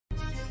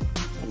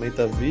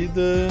Aumenta a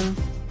vida.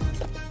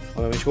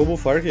 Obviamente vou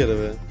buffar a arqueira,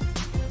 velho.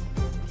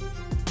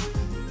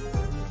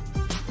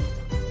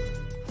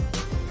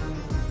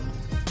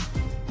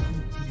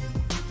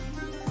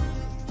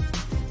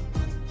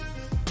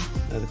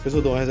 Depois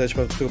eu dou um reset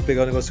pra eu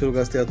pegar o negócio que eu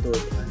gastei à toa.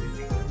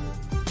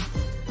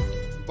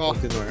 Bom.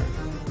 Continuar.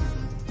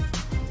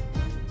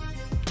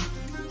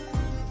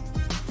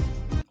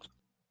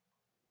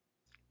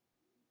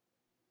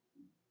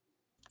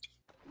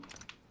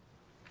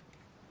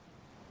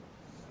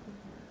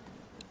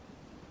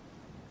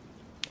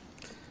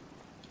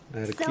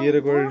 Arqueira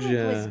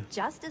guardiã.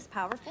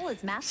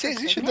 Se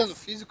existe dano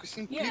físico, isso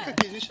implica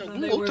que existe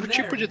algum outro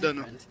tipo de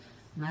dano.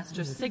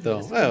 Então,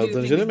 o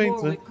dano de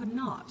elemento, né?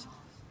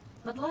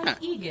 But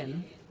like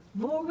Egan,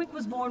 Warwick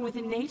was born with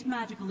innate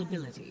magical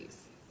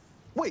abilities.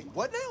 Wait,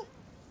 what now?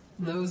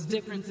 Those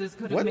differences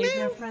could have made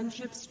their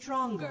friendship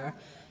stronger.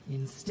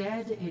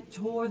 Instead, it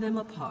tore them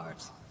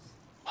apart.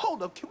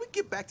 Hold up, can we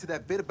get back to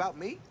that bit about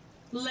me?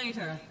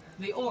 Later,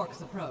 the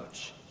Orcs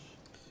approach.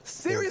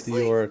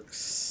 Seriously? The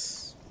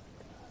Orcs.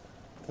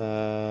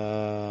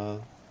 Tá...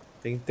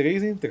 Tem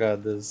 3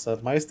 entradas. A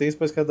mais tem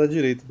parece que é da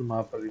direita do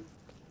mapa ali.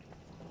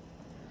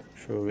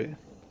 Deixa eu ver.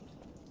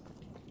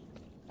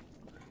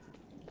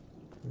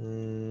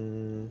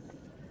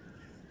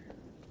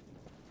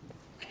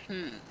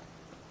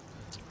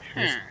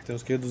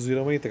 Temos que reduzir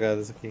uma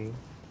entrada aqui, hein?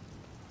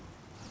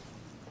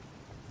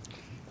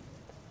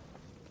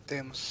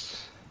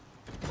 Temos.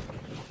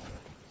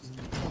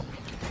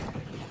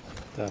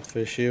 Tá,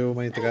 fechei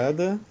uma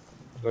entrada.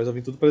 Agora já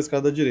vim tudo para a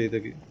escada da direita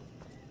aqui.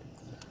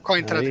 Qual a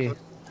entrada? Aí.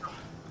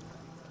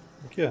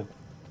 Aqui, ó.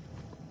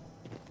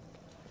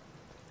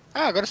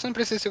 Ah, agora você não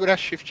precisa segurar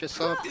Shift, é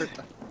só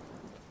apertar.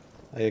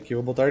 Aí aqui eu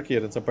vou botar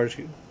arqueiro nessa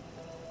parte aqui.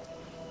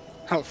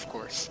 Of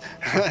course.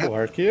 Pô,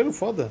 arqueiro,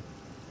 foda.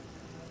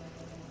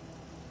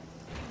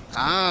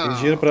 Ah. Tem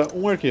dinheiro pra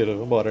um arqueiro.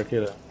 Vambora,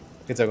 arqueira.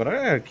 Quer dizer, agora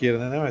é arqueiro,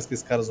 né? Não é mais que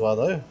esse cara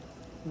zoado, olha.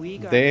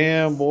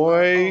 Damn,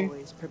 boy.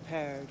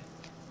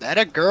 That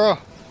a girl.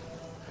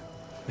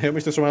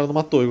 Realmente transformar ela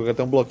numa torre, porque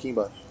tem um bloquinho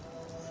embaixo.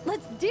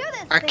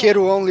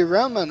 Arqueiro only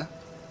run, mano?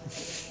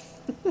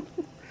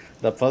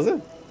 Dá pra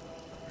fazer?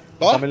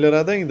 Ó. Tá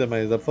melhorado ainda,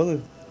 mas dá pra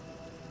fazer.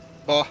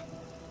 Ó.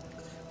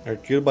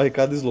 Arqueiro,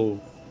 barricada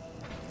slow.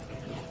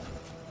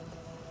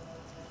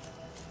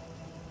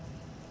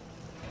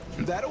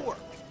 That'll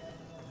work.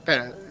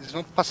 Pera, eles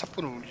vão passar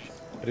por onde?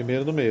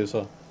 Primeiro no meio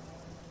só.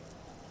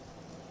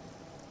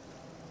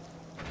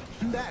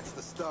 That's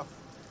the stuff.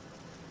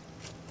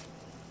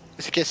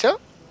 Esse aqui é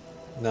seu?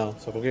 Não,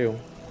 só coloquei um.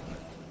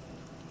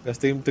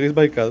 Gastei 3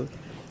 barricadas.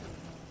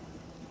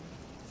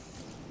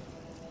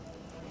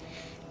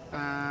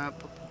 Ah,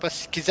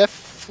 se quiser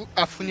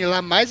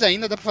afunilar mais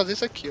ainda, dá pra fazer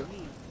isso aqui, ó.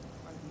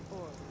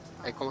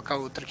 Aí colocar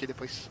outra aqui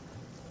depois.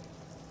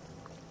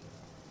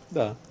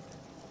 Dá.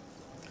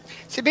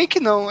 Se bem que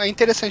não, é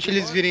interessante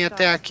eles virem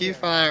até aqui e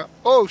falar: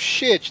 oh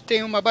shit,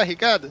 tem uma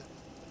barrigada.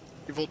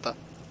 E voltar.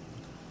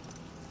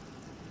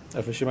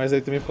 Eu fechei mais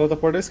aí também por causa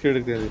da porta da esquerda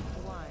que tem ali.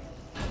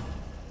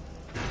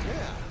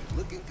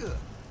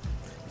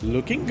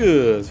 Looking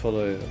good,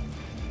 falou ele.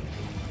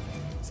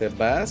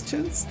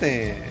 Sebastian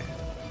Stan.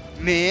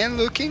 Man,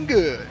 looking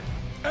good.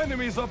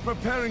 Enemies are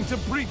preparing to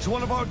breach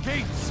one of our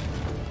gates.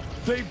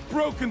 They've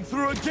broken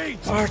through a gate.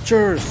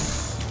 Archers,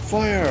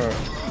 fire!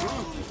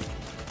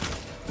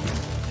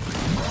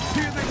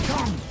 Here they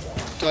come.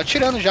 Tô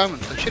atirando já,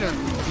 mano, tô atirando.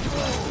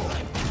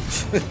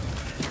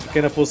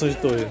 Fiquei na posição de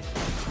torre.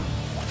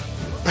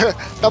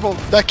 Tá bom,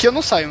 daqui eu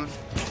não saio, mano.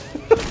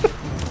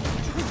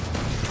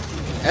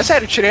 É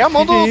sério, tirei a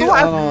mão do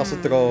ar. Ah, nossa,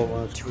 troll,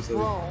 mano.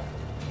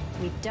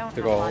 We don't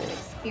have a lot of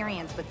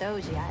experience with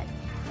those yet.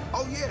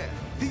 Oh yeah,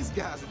 these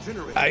guys are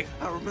generators. I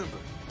remember.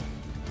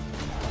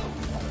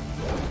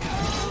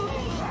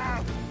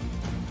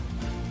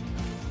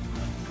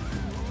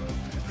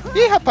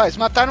 Ih, rapaz,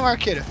 mataram uma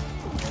arqueira.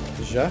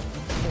 Já?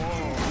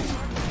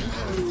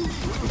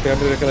 Eu quero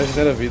abrir aquela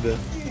genera vida.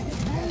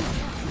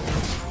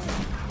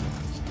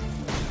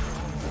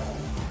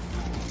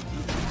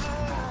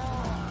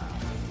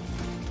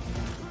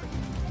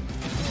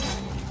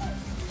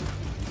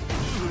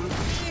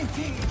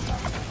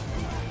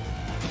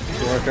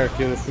 Vou marcar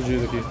arqueiro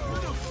fugido aqui.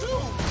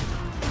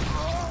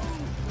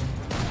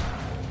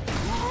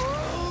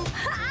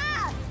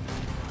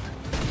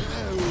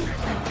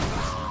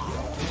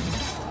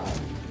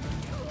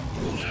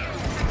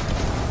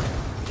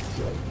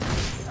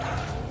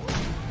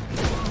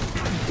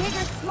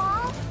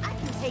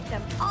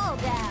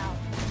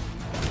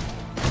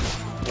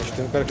 Acho que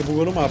tem um cara que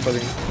bugou no mapa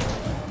ali.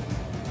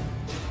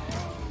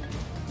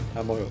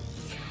 Ah, morreu.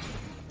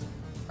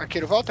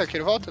 Arqueiro volta?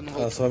 Arqueiro volta? Não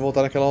volta. Ah, só vai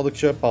voltar naquela onda que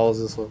tinha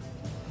pausa só.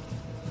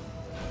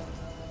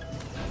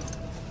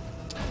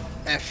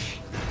 F.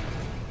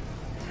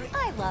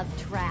 I love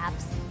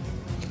traps.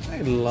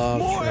 I love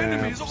More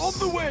enemies traps. on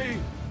the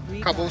way.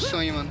 Acabou o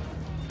sonho, mano.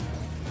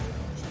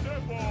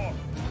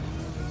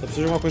 Só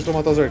preciso de uma coisa pra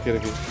matar os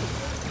arqueiros aqui.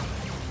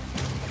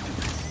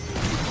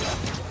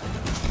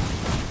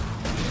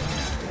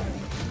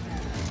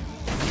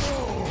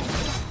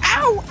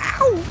 Au,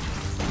 au.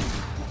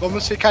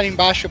 Vamos ficar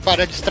embaixo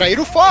para distrair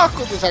o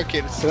foco dos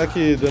arqueiros. Será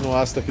que dando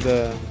ácido aqui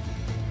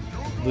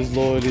do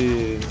slow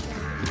ele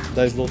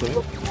dá slow também?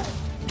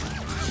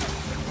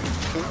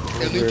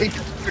 Eu não entendi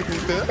a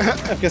pergunta.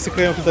 É porque esse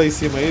canhão que tá em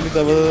cima aí, ele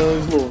dava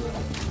slow.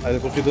 Aí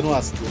depois fui dando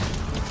ácido.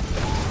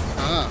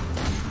 Ah.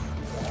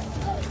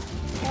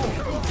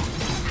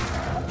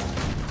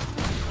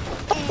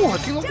 Tá porra,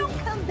 tem logo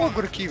um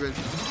ogro aqui, velho.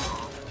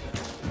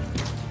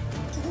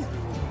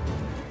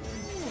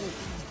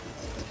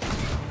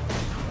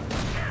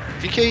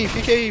 Fique aí,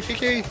 fique aí,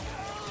 fique aí.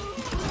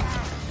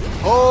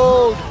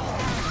 Hold!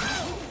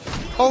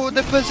 Hold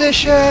the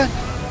position!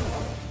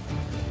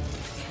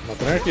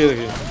 Matando arqueiro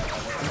aqui.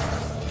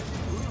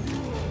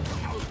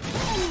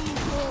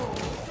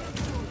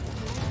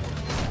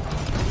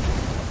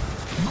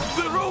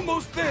 They're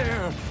almost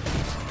there.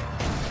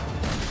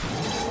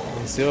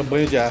 Venceu a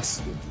banho de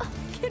ácido.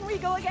 Can we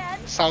go again?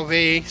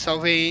 Salvei,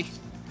 salvei.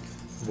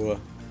 Boa.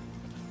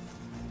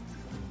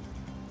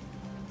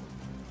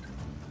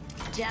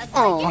 Just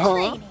like in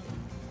training.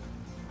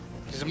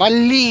 Fiz uma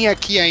linha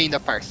aqui ainda,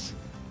 parça.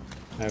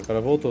 Aí o cara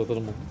voltou,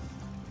 todo mundo.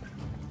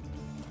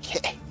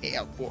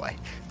 Yeah, boy.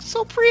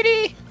 So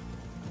pretty!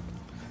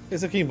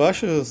 Esse aqui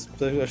embaixo, eu acho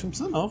que não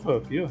precisa não, foi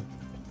aqui, ó.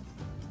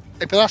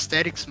 É pelo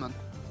Asterix, mano.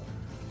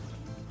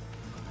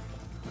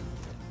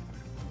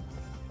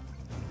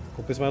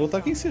 Compensa mais lutar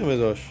aqui em cima, mas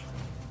eu acho.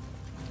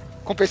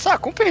 Compensar?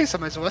 Compensa,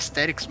 mas o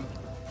Asterix, mano.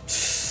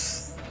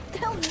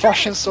 They'll never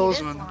Fashion see Souls,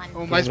 this mano. one.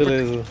 O mais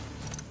importante. Beleza.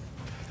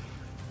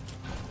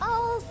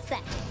 All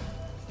set.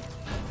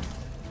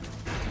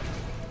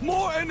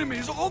 More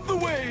enemies on the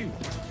way.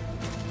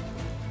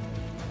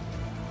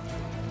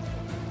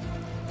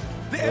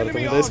 The Agora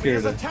enemy estamos da army is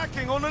esquerda.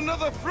 attacking on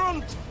another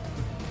front.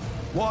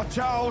 Watch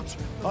out!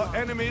 Our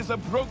enemies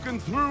have broken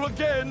through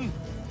again.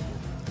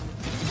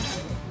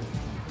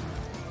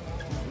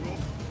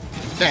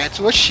 That's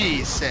what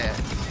she said.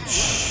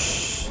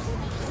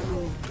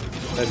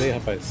 Sai daí,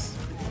 rapaz.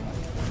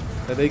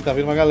 Sai daí que tá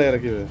vindo uma galera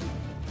aqui, velho.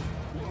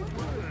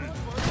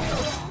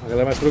 A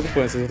galera é mais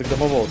preocupante, vocês vão ter que dar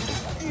uma volta.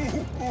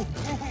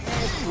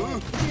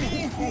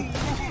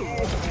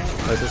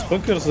 Aí tô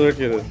espancando essas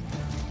arqueiras.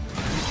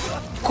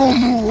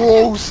 Como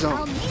ousam?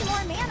 I'll need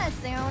more mana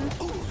soon.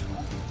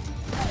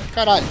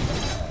 Caralho.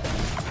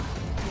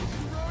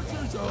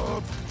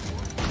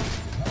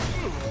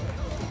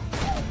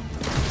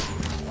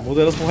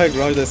 Muda elas pro high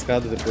ground da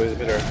escada depois, é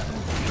melhor.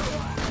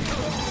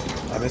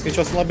 A menos que a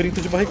gente faça um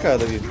labirinto de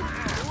barricada aqui.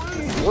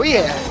 Oh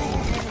yeah.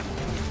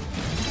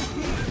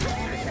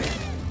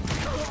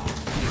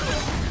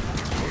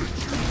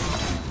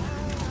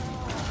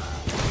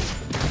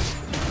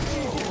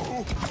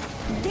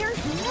 There's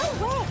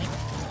no way.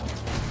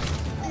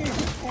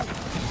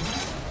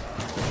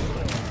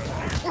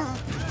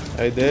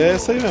 A ideia é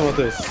essa aí mesmo,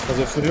 Matheus.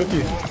 Fazer o funil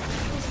aqui.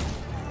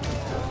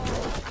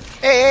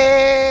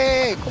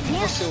 Ei, como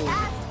você...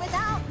 Pass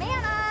without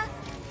mana.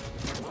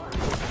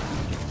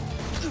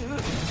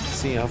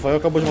 Sim, Rafael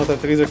acabou de matar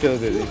 3 arqueiras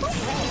dele.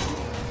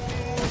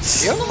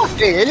 Eu não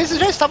matei, eles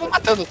já estavam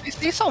matando. Vocês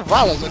têm que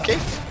salvá-las, ok?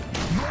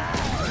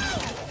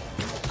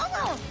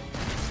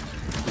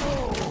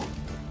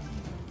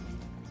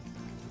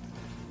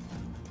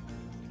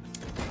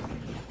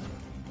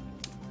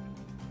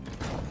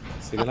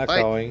 Siga na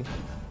Rapaz. cal, hein.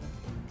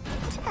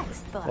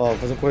 Textbook. Ó, vou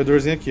fazer um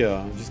corredorzinho aqui,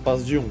 ó, de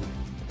espaço de 1.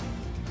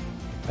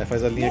 Aí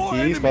faz a linha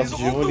aqui, espaço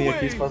de 1, linha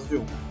aqui, espaço de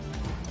 1.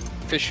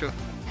 Fechou.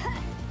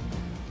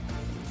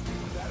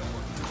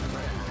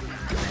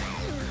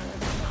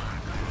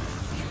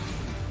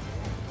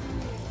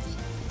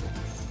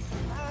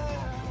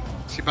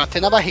 Se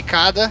bater na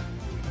barricada...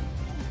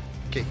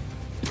 Ok.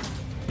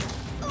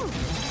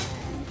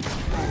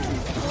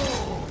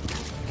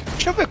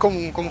 Deixa eu ver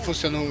como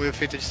funciona o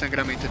efeito de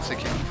sangramento disso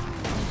aqui.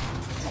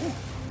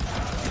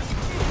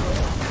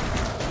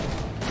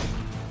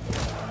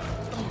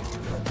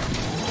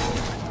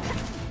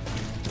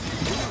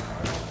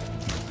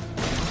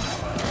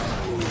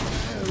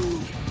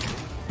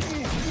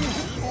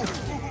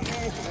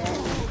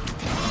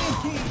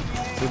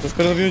 Eu tô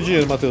esperando vir o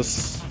dinheiro,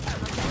 Matheus.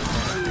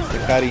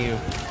 É carinho.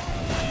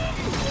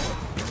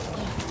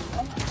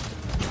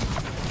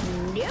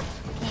 Nope.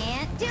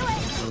 Can't do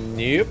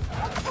it. Nope.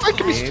 Ai,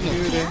 que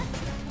mistura.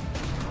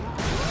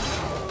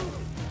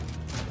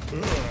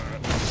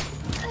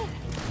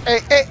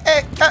 Ei, ei,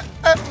 ei, ei.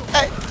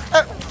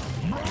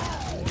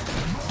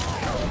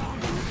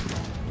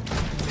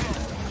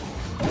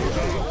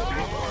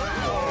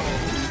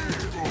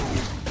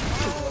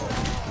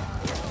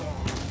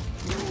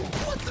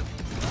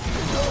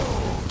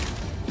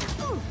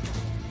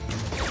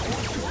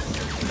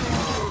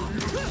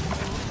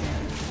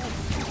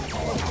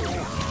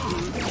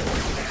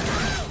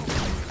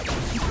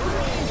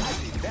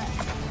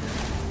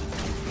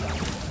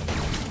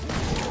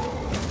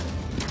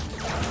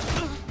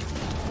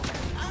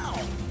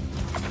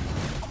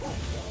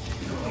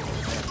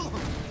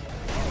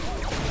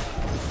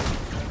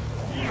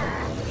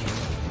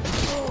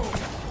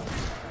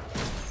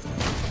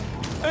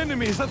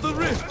 Enemies at the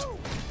rift.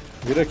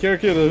 Vira aqui,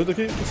 arqueiro, ajuda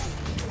aqui.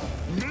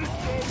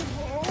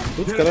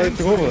 Putz, caralho,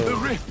 entrou, mano.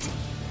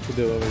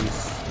 Fudeu, é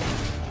isso.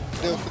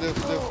 Fudeu.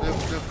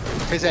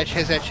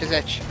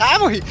 Reset. Ah,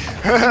 morri!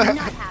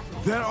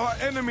 There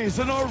are enemies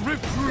in our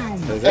rift room.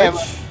 Reset?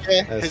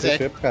 Reset.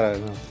 Foi pra caralho,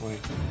 não. Foi.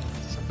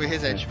 Só foi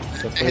reset.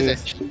 Só foi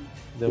Reset.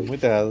 Deu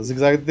muito errado. O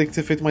zigue-zague tem que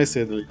ser feito mais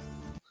cedo ali.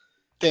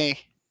 Tem.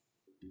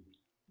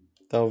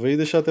 Talvez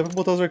deixar até pra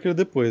botar os arqueiros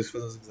depois,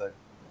 fazer o zigue-zague.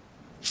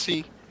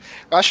 Sim.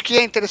 Eu acho que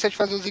é interessante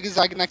fazer o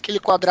zigue-zague naquele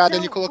quadrado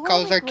ali e colocar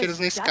os arqueiros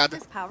na escada.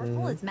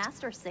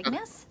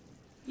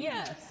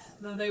 Yes,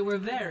 though they were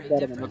very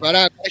different.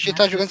 Agora a gente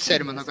tá jogando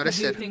sério, mano. Agora é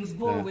sério.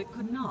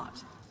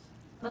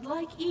 But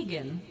like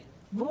Egan,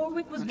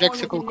 Warwick was Onde é que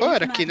você colocou?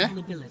 Era aqui, né?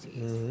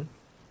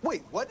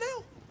 Wait, what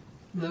now?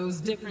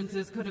 Those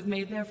differences could have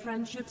made their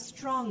friendship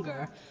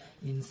stronger.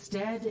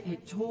 Instead,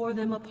 it tore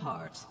them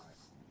apart.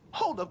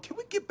 Hold up, can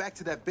we get back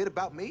to that bit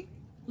about me?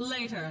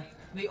 Later,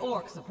 the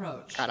Orcs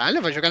approached.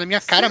 Caralho, vai jogar na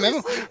minha cara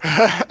mesmo?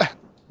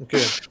 O quê?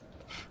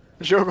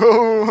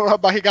 Jogou a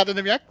barrigada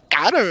na minha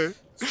cara, velho.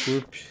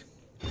 Desculpe.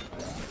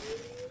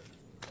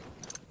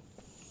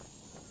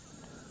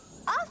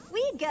 Off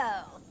we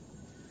go.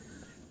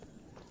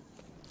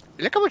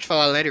 Ele acabou de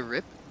falar let it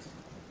rip.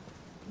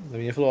 Na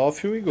minha falou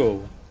off we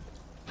go.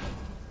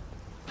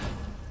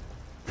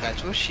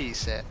 That's what she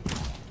said.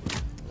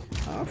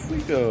 Off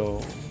we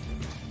go.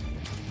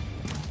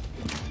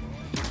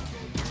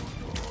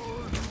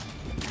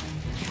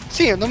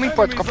 Sim, eu não me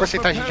importo com a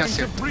porcentagem de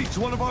acerto.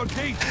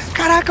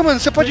 Caraca, mano,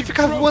 você pode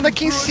ficar voando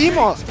aqui em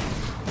cima, ó.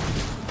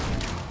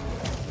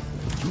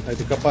 Aí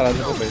tem que ficar parado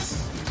na cabeça.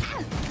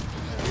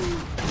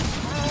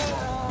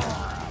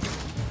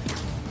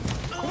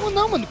 Como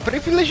não, mano?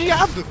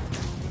 Privilegiado.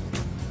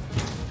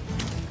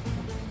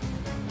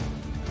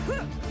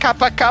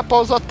 Capa a capa,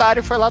 os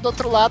otários foi lá do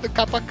outro lado,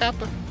 capa a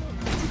capa.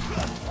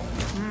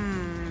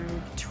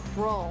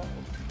 Troll.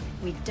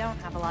 We don't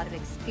have a lot of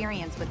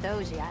experience with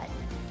those yet.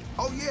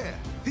 Oh yeah,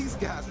 these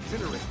guys are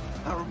generating.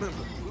 I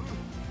remember.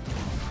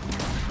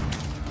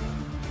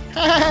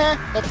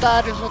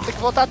 Otários, vão ter que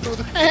voltar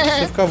tudo.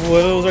 Se eu ficar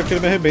voando, os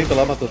arqueiros me arrebentam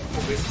lá, matando.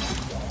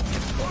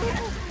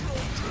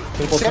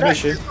 Eu não posso Será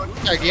mexer.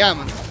 que vai guiar,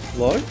 mano?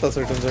 Lógico, tá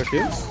acertando os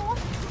arqueiros.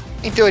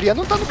 Em teoria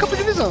não tá no campo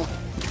de visão.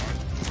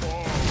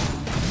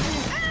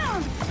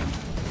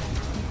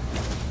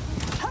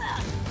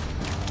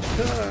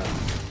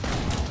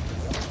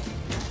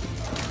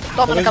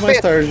 Toma na Talvez mais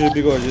cabeça. tarde,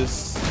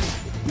 bigodes.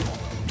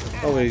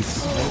 Talvez,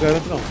 não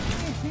garanto não.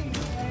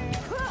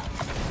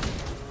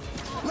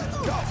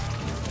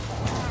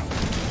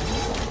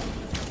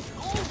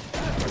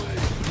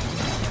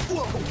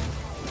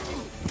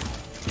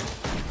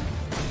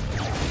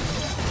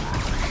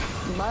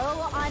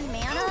 Low on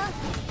mana?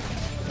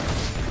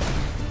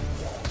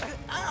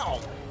 Au.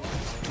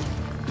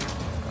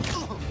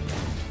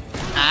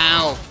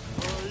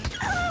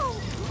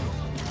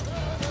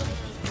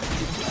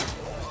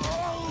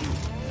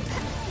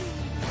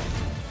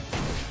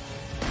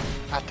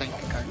 Ah, tá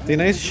impecável. Tem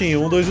na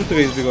Steam, 1, 2 e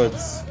 3,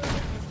 bigodes.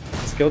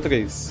 Esse aqui é o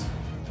 3.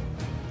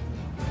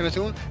 Tem mais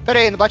um? Pera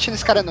aí, não bate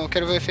nesse cara não,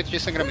 quero ver o efeito de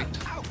sangramento.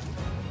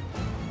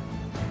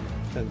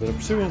 É, dano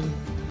por segundo.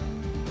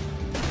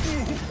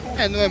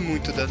 É, não é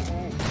muito dano.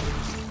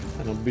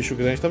 É, não, bicho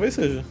grande talvez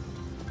seja.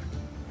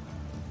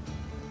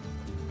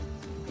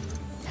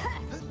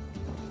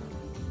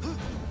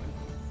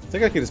 Será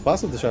que aqui eles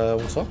passam? Deixar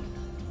um só?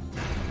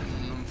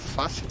 Não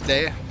faço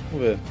ideia.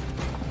 Vamos ver.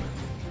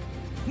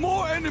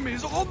 More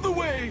enemies on the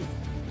way.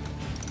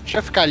 Deixa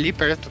eu ficar ali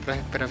perto pra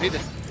recuperar a vida.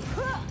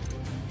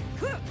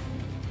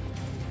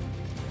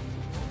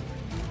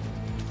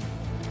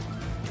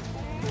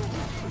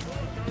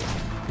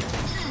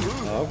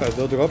 Ah, o cara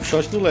deu o drop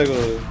shot do Lego.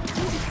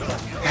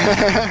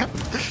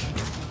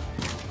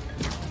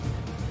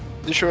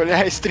 Deixa eu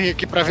olhar a string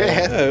aqui pra ver.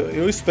 É,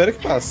 eu espero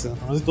que passe.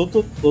 Mas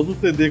todo o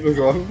TD que eu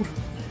jogo,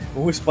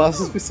 um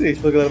espaço suficiente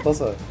pra galera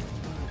passar.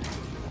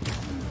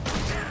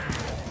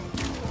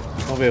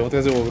 Vamos ver, vamos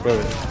trazer o ogro pra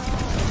ver.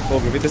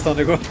 Ogro, vem testar um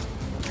negócio.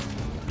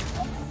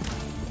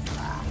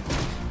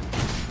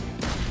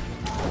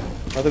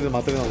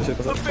 Mata ele não, deixa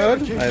ele passar.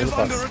 Caralho, ah, ele não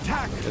passa.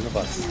 Ele não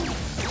passa.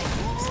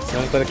 Senão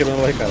ele estaria quebrando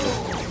a barricada.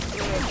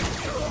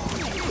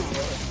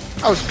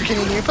 Ah, os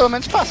pequenininhos pelo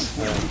menos passam.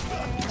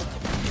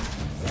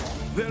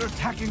 They're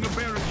attacking a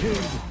barricade.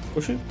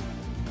 Oxi.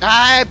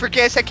 Ah, é porque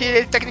esse aqui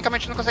ele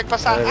tecnicamente não consegue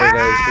passar. É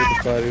verdade, puta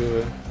que pariu,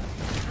 velho.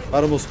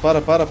 Para, moço,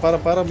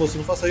 para, moço,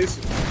 não faça isso.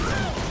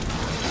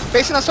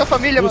 Pense na sua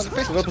família, Moço, mano.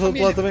 Pense vou na pro sua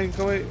outro lado família. também,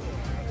 calma aí.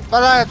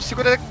 Vai lá,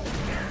 segura. The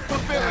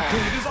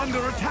barricade is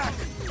under attack.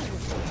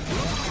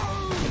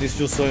 Início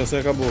de um sonho, o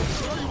sonho acabou.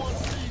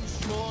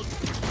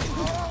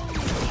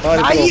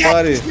 Pare, Not Pro, yet,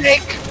 pare.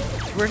 Snake.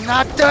 We're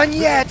not done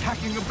yet.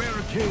 Attacking a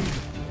barricade.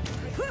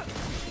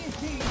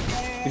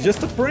 It's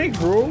just a prank,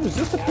 bro. It's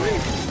just a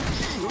prank.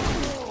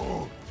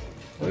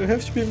 Why you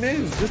have to be mad?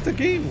 It's just a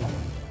game.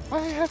 Why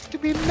I have to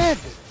be mad?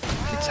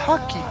 It's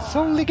hockey. It's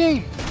only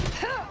game.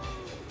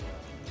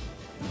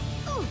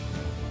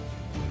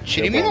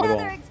 Shirimi não.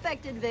 Another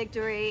expected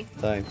victory.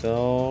 Tá,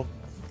 então...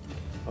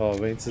 Ó,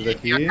 vem desse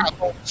daqui.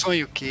 Acabou o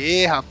sonho o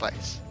quê,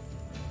 rapaz?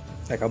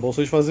 É, acabou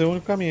só de fazer o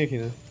único caminho aqui,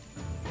 né?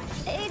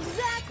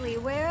 Exactly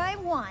where I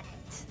want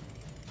it.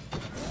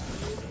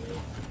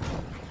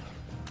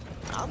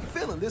 I'm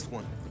feeling this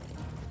one.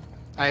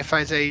 Aí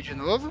faz aí de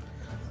novo.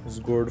 Os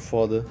gordos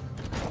foda.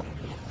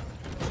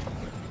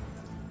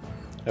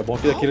 É bom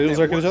que aquele os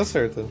arqueiros já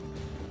acerta.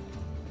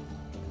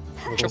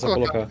 Vou Deixa eu começar a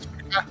colocar.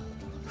 colocar.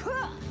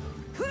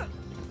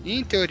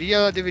 Em teoria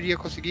ela deveria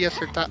conseguir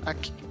acertar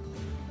aqui.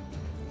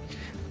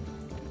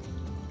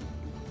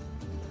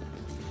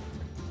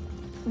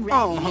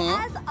 Uhum.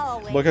 As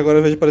always. Bom que agora ao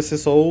invés de parecer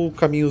só o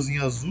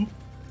caminhozinho azul,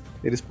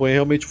 eles põem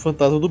realmente o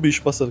fantasma do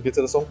bicho passando, que antes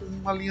era só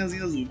uma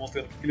linhazinha azul,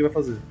 mostrando o que ele vai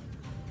fazer.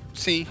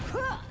 Sim.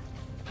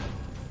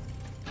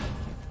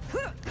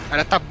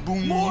 Cara tá boom.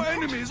 More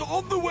enemies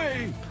on the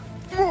way!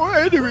 More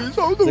enemies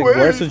on the Você way.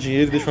 guarda seu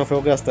dinheiro e deixa o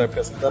Rafael gastar, porque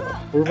assim dá pra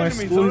pôr mais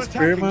Enemies sua are attacking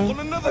esperma on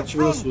another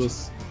ativa as front.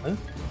 suas. Hã?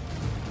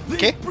 Que?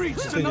 They've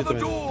breached Entendi another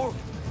também. door!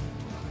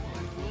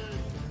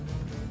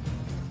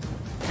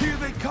 Here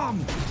they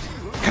come!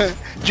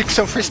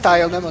 Dicção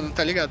freestyle, né, mano?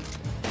 Tá ligado?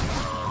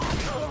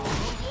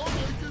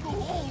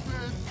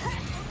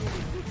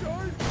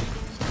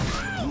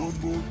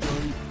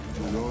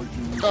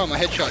 Toma,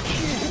 headshot.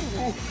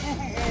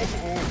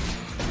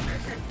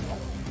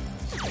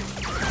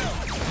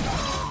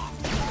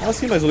 Ah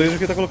sim, mas o laser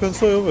que tá colocando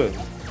sou eu, velho.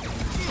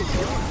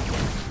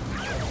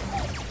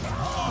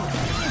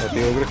 Ó,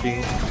 tem ogro aqui,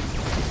 hein?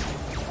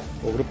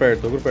 Ogro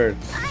perto, ogro perto.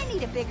 I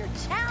need a bigger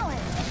challenge.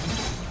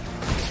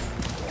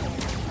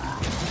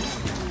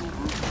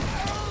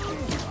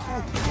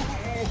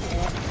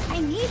 I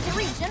need to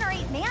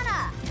regenerate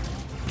mana.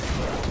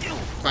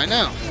 Vai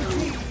não.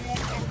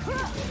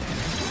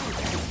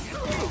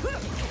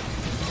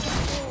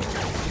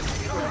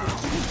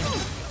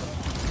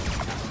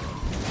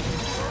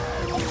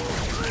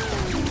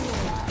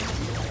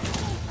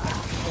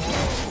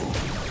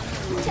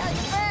 Tell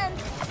your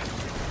friends.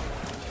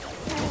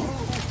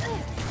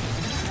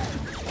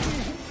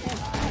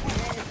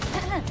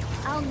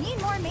 I'll need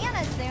more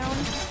mana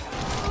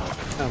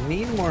soon. I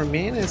need more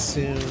mana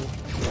soon.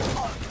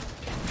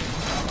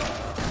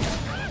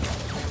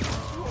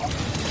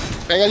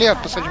 Pega ali, ó,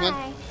 poção de mana.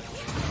 Bye.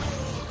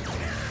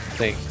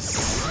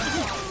 Thanks.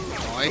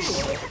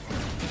 Nice.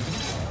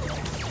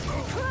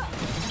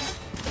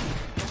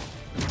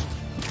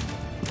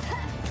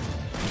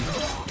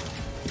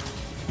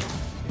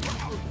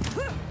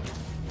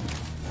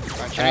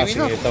 Ah sim,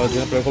 ele tava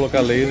dizendo pra eu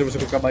colocar laser e você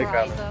colocar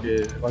baicada, porque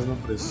é quase o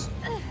mesmo preço.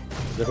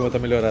 Já que eu vou estar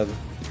melhorado.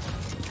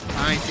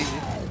 Ah,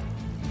 entendi.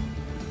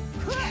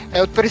 É,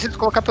 eu preciso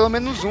colocar pelo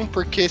menos um,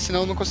 porque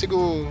senão eu não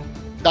consigo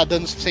dar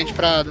dano suficiente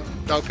pra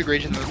dar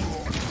upgrade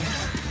novo.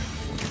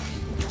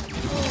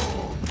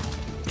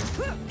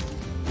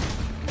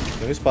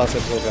 Tem um espaço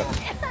aí pra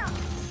colocar.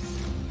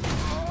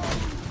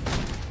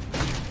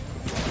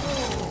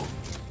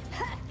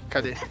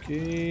 Cadê?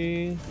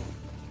 Aqui.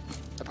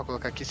 Dá pra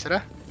colocar aqui,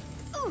 será?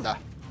 Dá.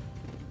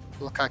 Vou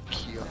colocar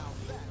aqui, ó.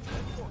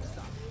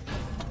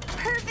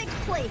 Perfect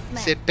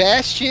placement.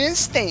 Sebastian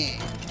Stan.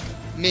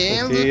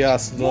 Melo. Coloquei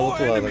ácido lá do More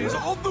outro lado enemies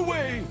agora. on the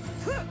way!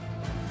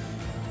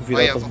 Vou virar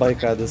Olha, pras eu vou-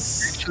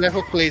 baicadas. Te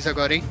levo plays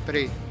agora, hein?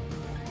 Peraí.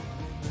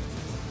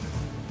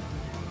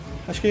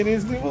 Acho que nem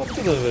vai muito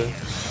dano, velho.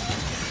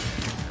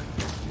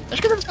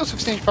 Acho que deve ser o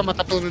suficiente pra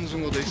matar pelo menos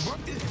um ou dois.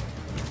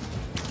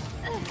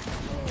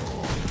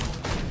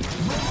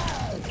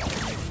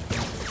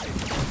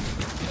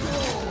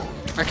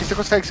 Aqui você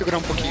consegue segurar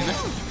um pouquinho, né?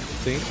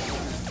 Sim.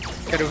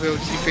 Quero ver o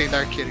desempenho da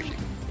arqueira aqui.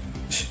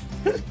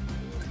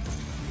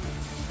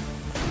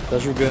 Tá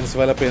julgando se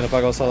vale a pena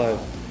pagar o salário.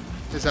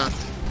 Exato.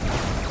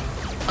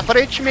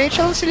 Aparentemente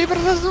ela se livra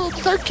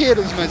dos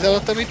arqueiros, mas ela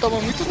também toma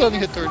muito dano em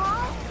retorno.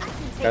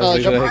 Cara, Ah, o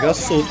já já morreu.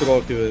 arregaçou o troll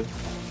aqui, velho.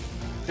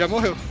 Já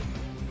morreu.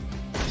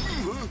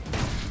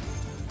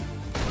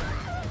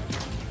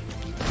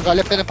 Não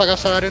vale a pena pagar o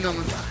salário não,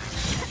 mano.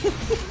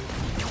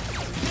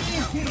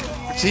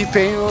 O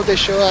desempenho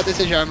deixou a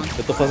desejar, mano.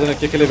 Eu tô fazendo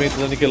aqui aquele evento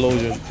da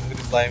Nickelodeon,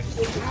 slime.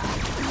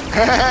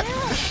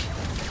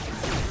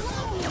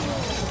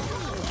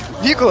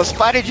 Nicholas,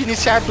 pare de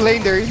iniciar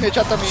Blender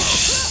imediatamente.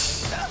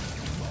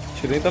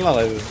 Acho que nem tá na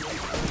live.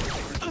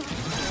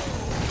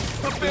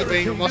 Tudo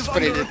bem, eu mostro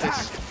pra ele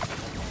depois.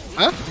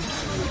 Hã?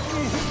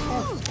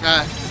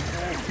 Ah.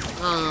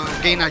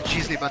 Alguém na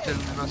Disney batendo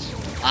no negócio.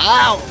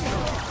 Au!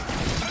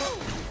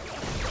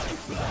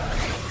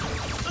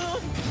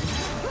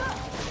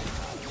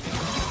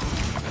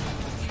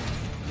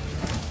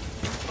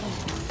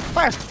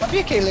 Parça,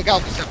 sabia que é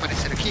legal você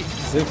aparecer aqui?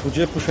 Você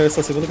podia puxar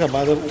essa segunda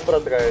camada um pra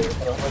trás,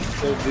 para o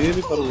céu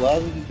dele, para o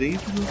lado de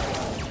dentro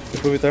e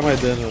aproveitar mais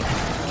dano.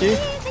 Que?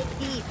 Easy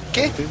peasy.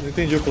 Que? Não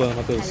entendi o plano,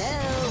 Matheus.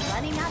 Hello,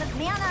 running out of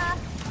mana.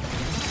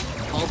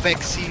 Olha o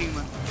backseating,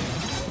 mano.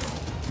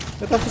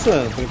 Já tá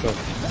funcionando por enquanto.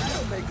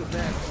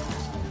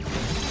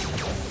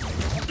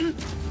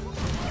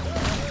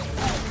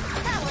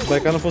 Se o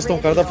Baiká não fosse tão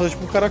caro, dá pra fazer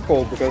tipo um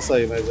caracol pro cara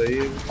sair, mas aí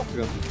não tá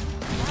pegando.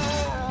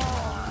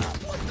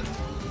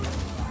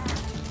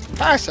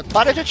 Parça,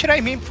 para de atirar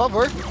em mim, por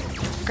favor.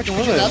 Nunca te Não,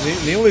 pedi velho, nada.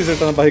 nem o laser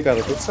tá na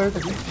barricada, tudo certo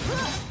aqui.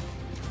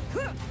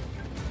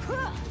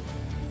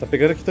 Tá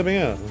pegando aqui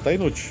também, ó. Não tá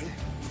inútil.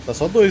 Tá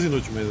só 2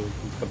 inútil mesmo.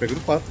 Tá pegando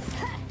 4.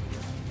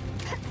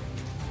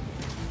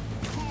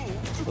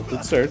 Tá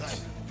tudo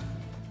certo.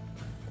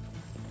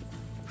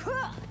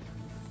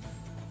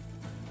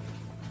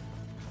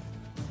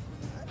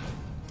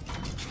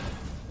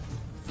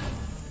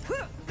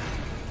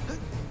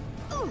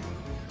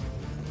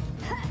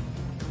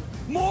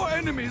 More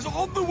enemies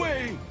on the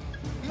way!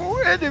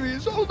 More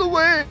enemies all the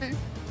way! Tem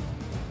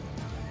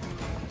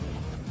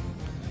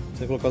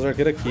que colocar os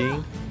arqueiros aqui,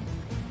 hein?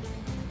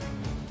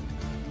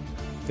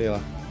 Sei lá.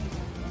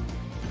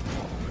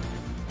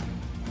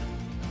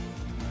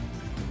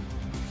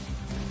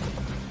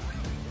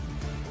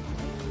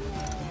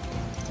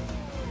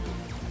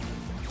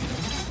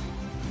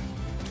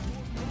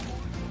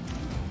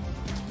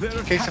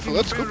 O que você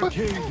falou? Desculpa.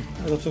 Eu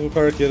não preciso colocar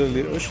o arqueiro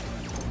ali. Oxi.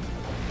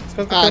 Esse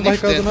cara tá nem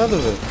barricado fudendo. nada,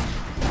 velho.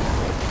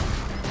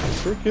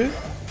 Por quê?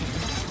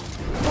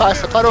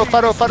 Passa, parou.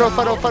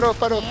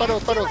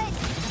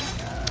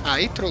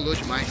 Aí trollou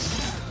demais.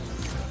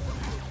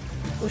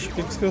 Oxe, por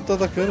que esse cara tá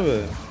atacando,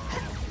 velho?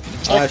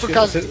 É Acho por que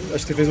causa-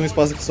 você fez um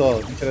espaço aqui só,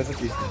 me interessa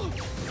aqui.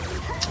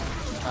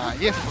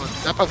 Aí é foda.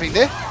 Dá pra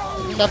vender?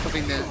 Não dá pra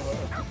vender.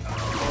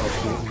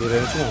 Acho que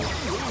durante não.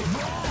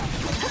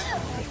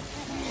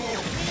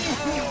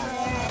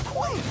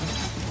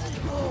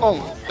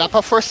 Bom, dá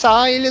pra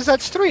forçar eles a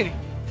destruírem.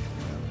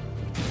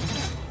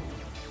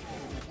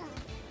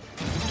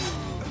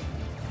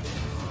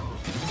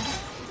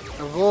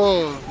 Eu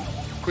vou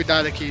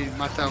cuidar daqui,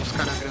 matar os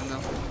caras grandão.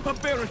 A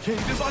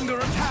barricade is under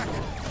attack!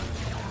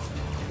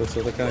 Tô só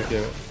atacando aqui,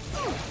 velho.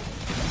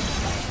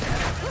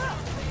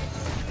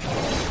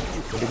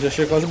 Ele já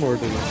chega quase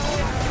morto ali.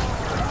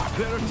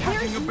 They're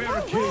attacking a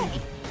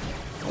barricade!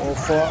 Oh,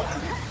 fuck.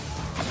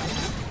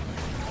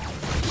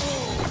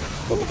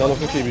 Vou botar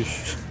louco aqui,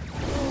 bicho.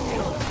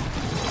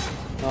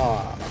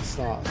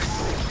 Nossa.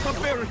 A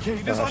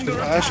barricade is Acho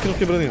under attack! que não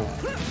quebrou nenhum.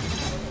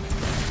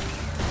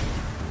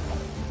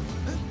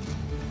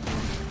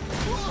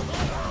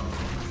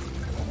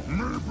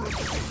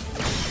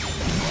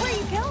 Where are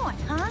you going,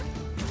 huh?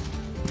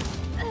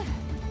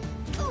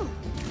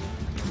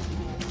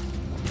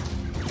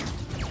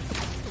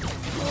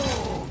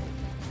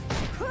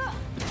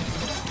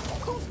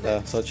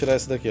 Tá, só tirar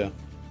esse daqui, ó.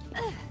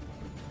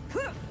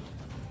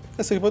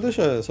 Esse aqui pode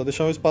deixar, é só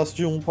deixar um espaço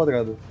de 1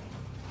 quadrado.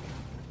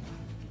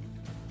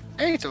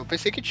 Eita, eu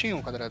pensei que tinha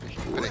um quadrado aqui.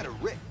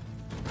 Peraí.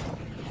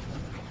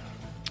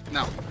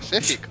 Não,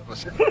 você fica,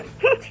 você.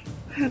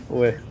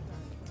 Ué.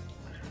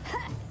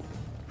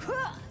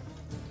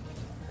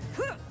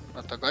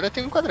 Pronto, agora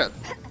tem um quadrado.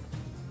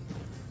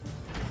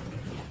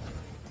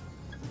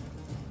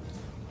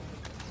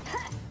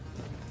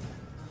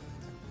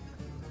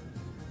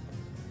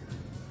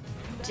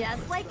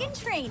 Just like in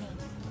training.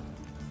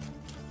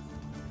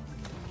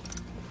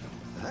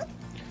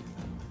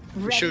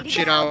 Deixa eu Ready to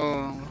tirar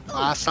go?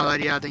 a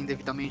assalariada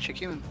indevidamente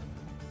aqui, mano.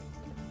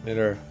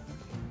 Melhor.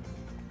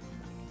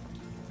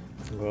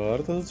 Agora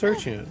tá tudo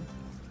certinho.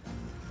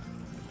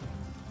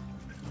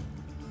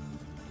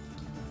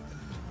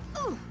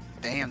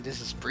 Damn, this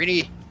is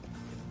pretty.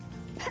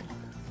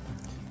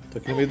 Tô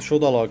aqui no meio do show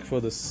da Loki,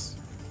 foda-se.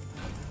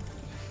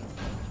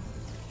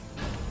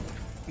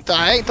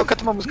 Tá, então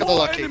canta uma música da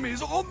More Loki aí.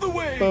 enemies on the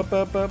way!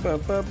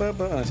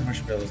 Ah, esse é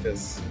marshmallow,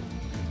 esquece.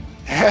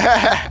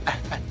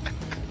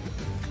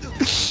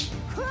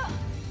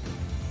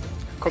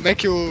 Como é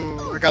que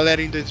a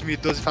galera em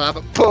 2012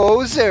 falava?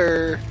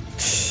 Poser!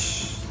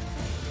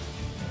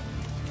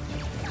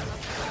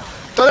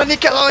 Toda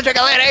Nickelodeon,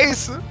 galera, é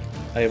isso!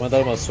 Aí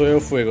mandaram uma, sou eu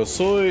fuego,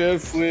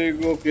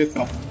 que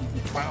tal?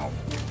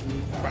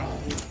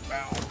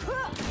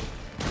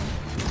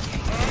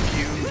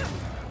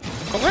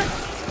 Como é?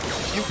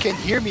 You can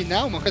hear me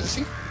now? Uma coisa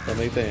assim?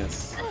 Também tem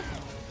essa.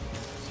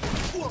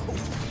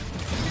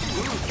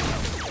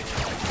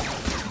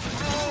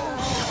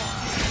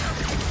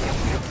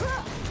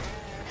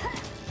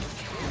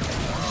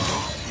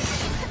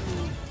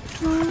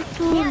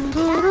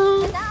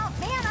 Without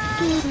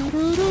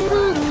mana.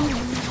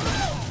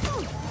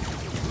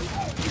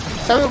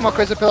 Sabe uma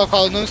coisa pela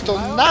qual eu não estou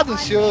nada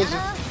ansioso?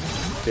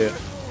 Que é?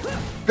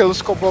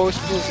 Pelos combo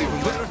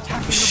explosivos. They're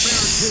attacking the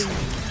barricade!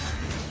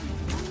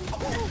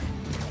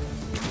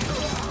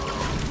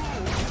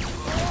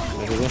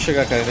 Eles vão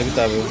chegar, cara, é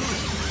inevitável.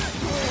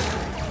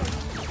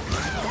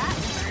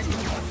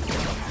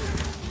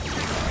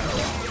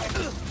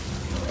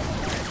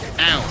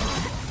 Au.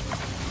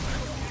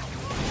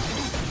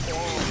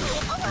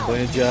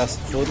 Banho de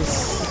ácido,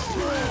 foda-se.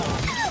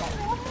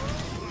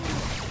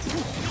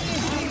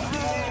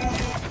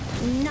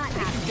 Not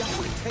happy.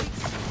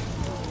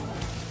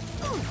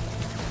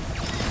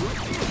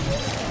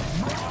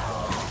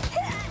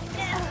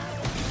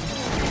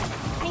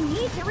 I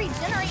need to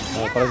regenerate Ah,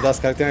 mana. para de dar as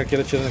caras que tem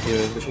arqueiro atirando aqui,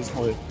 velho. Deixa eles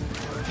morrer.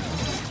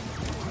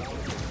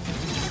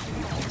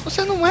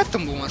 Você não é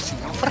tão bom assim,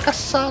 é um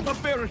fracassado. A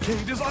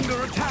barricade is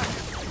under attack!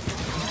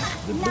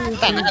 Not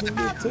Tá nada.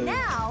 up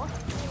now.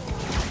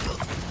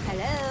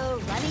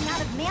 Hello, running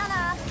out of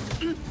mana.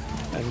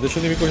 É, não deixa o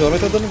inimigo congelar,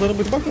 mas tá dando dano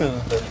muito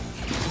bacana.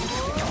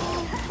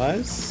 Tá?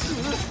 Mas...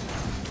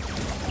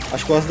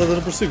 acho que o ácido dá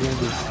dano por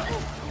segundo.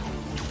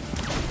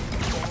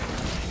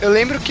 Eu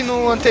lembro que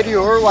no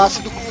anterior o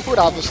ácido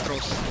curava os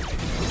trolls.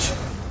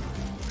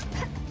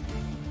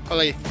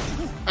 Cola aí.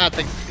 Ah,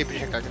 tem tempo de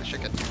recarga, deixa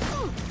quieto.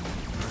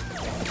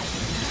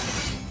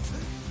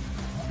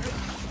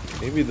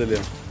 Tem vida ali,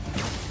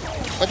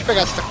 ó. Pode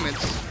pegar se tá com medo.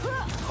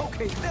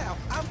 Okay, now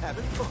I'm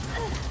having fun.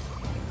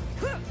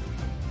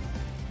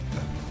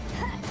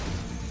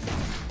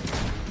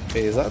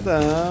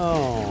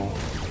 Pesadão.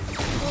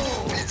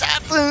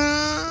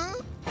 Pesadão!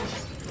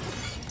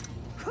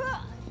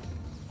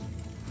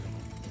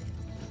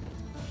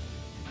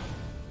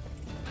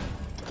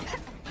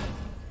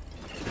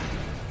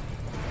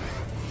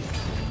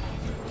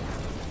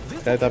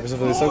 Cara, tá pensando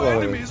fazer isso agora,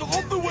 velho. Enemies on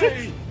the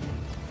way!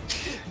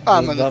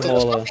 Ah, Não mano, dá eu tô na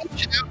sua bola.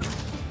 mente, né?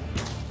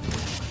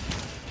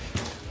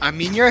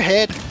 I'm in your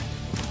head.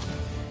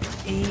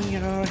 In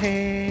your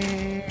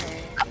head.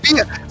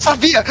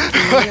 Sabia!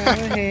 In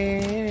your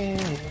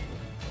head.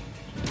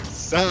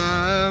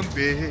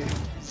 Zombie,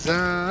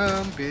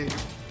 zombie.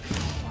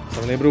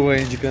 Só me lembra o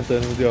Andy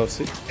cantando no The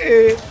Office.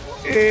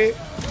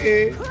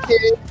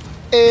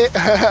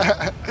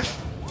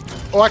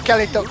 Ou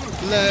aquela então.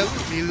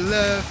 Love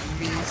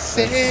me,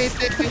 say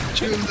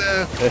that you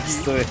love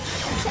Essa é.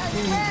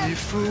 me,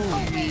 fool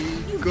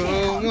me, go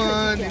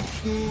on and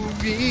fool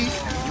me.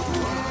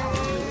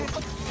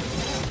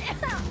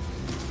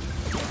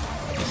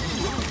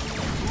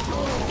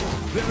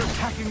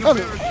 Mano,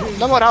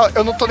 na moral,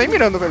 eu não tô nem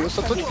mirando, velho. Eu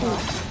só tô, tipo,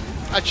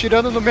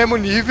 atirando no mesmo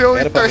nível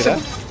Era e pra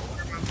torcendo. virar?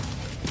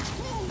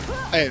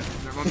 É,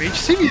 normalmente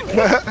se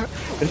vira.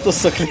 Eu tô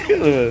só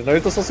clicando, velho. Não,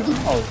 eu tô só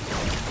segurando o mouse.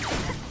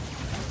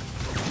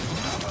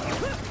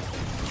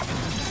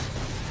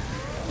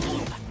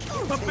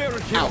 The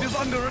barricade is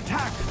under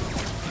attack!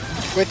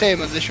 Aguenta aí,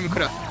 mano, deixa eu me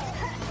curar.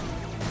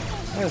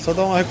 É só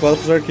dar uma recuada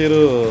pros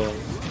arqueiros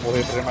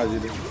morrer pra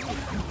armadilha.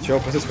 Deixa eu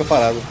pra vocês ficar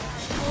parado.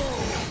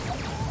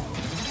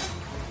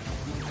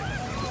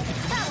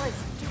 That was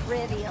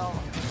trivial.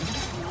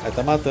 Aí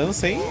tá matando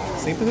sem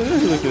precisar de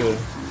ajuda aqui, velho.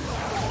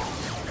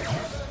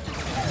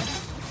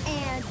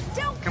 And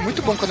don't É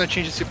muito bom quando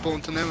atinge esse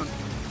ponto, né, mano?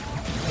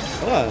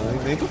 Olha lá,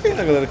 nem toquei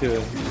na galera aqui,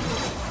 velho.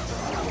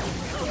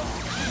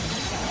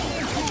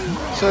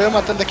 Sou eu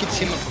matando daqui de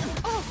cima.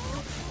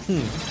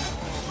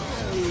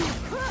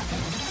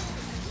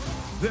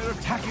 They're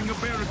attacking a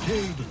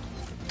barricade!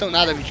 Então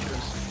nada,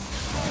 mentiroso.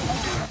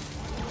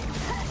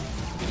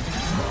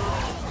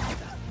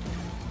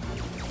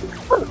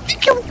 Mano, o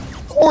que é um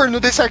corno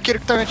desse arqueiro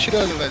que tá me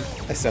atirando, velho?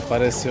 Aí se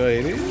apareceu aí,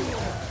 ele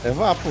é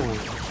vapo, mano.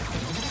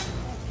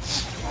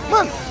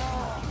 Mano,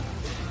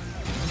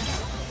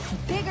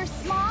 big or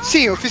small.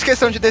 sim, eu fiz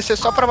questão de descer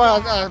só pra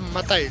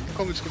matar ele.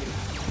 Como descobrir?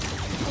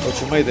 Eu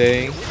tinha uma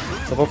ideia, hein.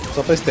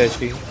 Só pra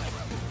estética, hein.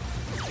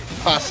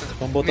 Faça.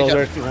 Vamos botar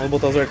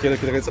os arqueiros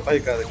aqui dessa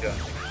barricada aqui, ó.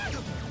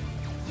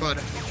 Bora.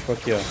 Tipo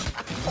aqui, ó.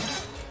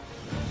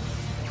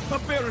 The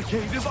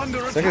barricade is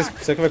under Será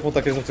attack! que vai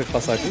contar que eles não conseguem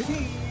passar aqui?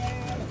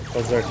 Com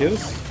os arqueiros?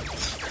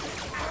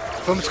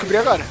 Vamos descobrir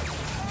agora.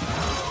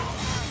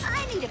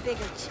 I need a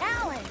bigger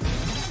challenge.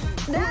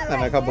 Ah,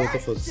 mas acabou, então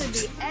foda-se.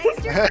 Should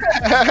be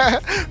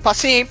extra.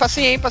 Passinho,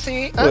 passinho,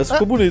 passinho. Pô, essa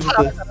ficou bonita,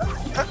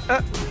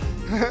 tá?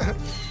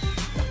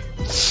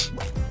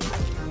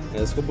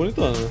 Essa ficou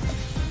bonitona, né?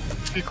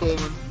 Ficou,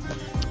 mano.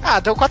 Ah,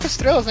 deu 4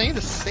 estrelas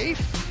ainda, safe.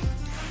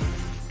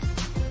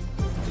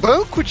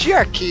 Banco de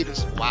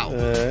arqueiros, uau.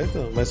 É,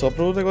 então, mas só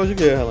pro negócio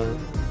de guerra lá, né?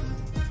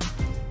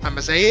 Ah,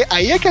 mas aí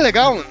é que é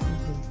legal, mano.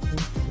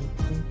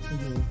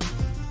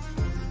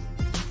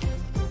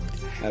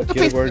 Arqueiro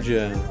pensando-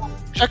 guardiano.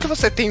 Já que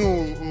você tem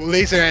o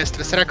laser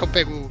extra, será que eu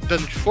pego o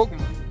dano de fogo,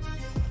 mano?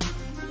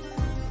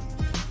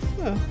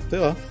 É, sei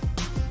lá.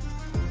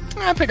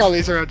 Ah, pegar o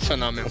laser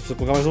adicional mesmo. Preciso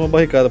colocar mais uma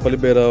barricada pra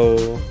liberar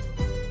o...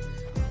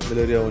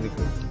 melhoria única.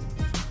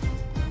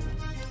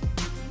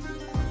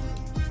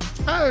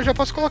 Ah, eu já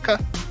posso colocar.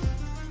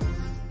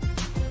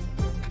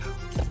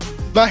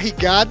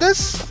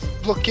 Barrigadas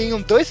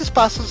bloqueiam 2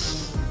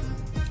 espaços.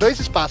 2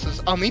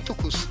 espaços, aumenta o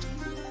custo.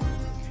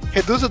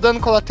 Reduz o dano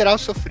colateral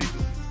sofrido.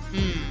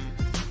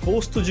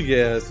 Posto de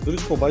guerra. Estrutura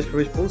de combate que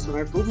permite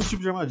posicionar todos os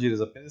tipos de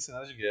armadilhas, apenas em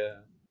cenários de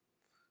guerra.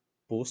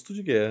 Posto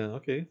de guerra,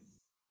 ok.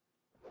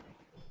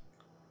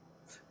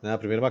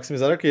 Primeiro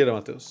maximizar a arqueira,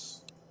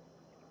 Matheus.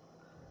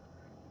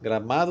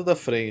 Gramado da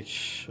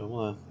frente. Vamos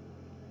lá.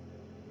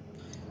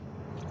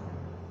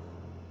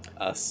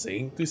 Há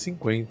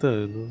 150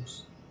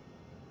 anos.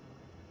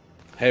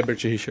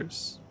 Herbert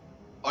Richards.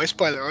 Ó o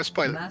spoiler, ó o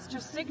spoiler.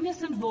 Master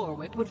Cygnus and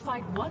Vorwick would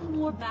fight one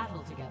more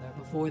battle together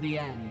before the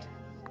end.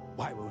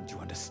 Why won't you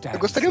understand? Eu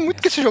gostaria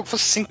muito que esse jogo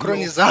fosse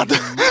sincronizado.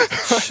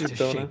 to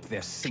Então, né? shape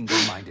their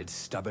single-minded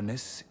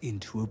stubbornness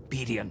into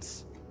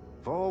obedience.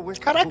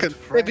 Caraca, não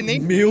teve nem...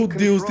 Meu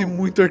Deus, tem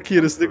muito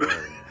arqueiro esse negócio.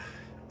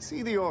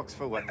 See the orcs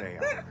for what they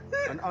are.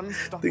 An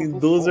unstoppable Tem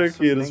 12 force of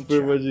arqueiros por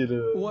nature.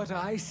 armadilha. What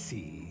I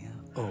see,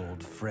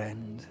 old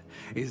friend,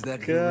 is that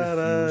you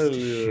Caralho. refuse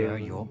to share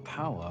your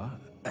power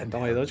and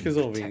Calma aí, de onde que eles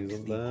vão vir?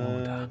 protect Vão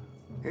the dar... order.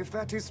 If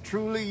that is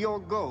truly your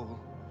goal,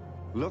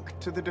 Look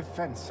to the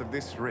defense of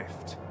this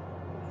rift.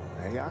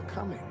 They are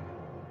coming.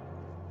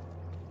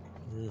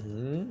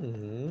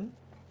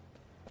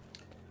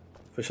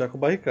 Fechar com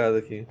barricada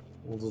aqui,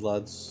 um dos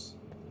lados.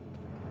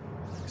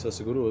 Só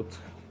segura o outro.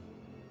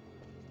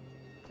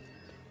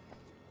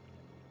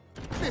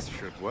 This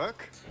should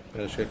work.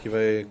 Eu acho que aqui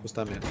vai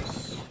custar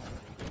menos.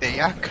 They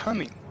are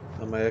coming.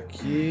 Ah, mas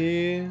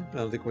aqui...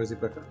 Ah, não tem como ir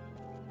pra cá.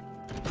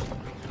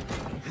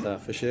 Tá,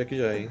 fechei aqui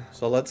já, hein.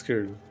 Só o lado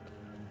esquerdo.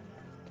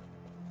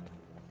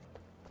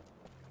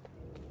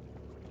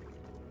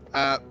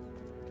 Ah,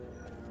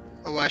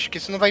 eu acho que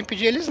isso não vai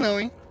impedir eles não,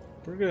 hein.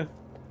 Por quê?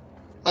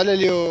 Olha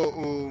ali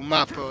o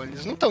mapa, ó,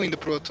 eles não estão indo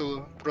pro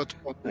outro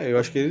ponto. É, eu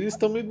acho que eles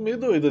estão meio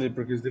doidos ali,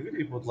 porque eles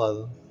deveriam ir pro outro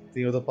lado.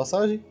 Tem outra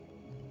passagem?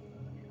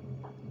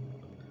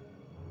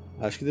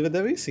 Acho que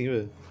devem sim,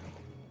 velho.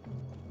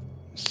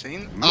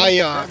 Sim. Aí,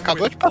 ó,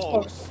 acabou de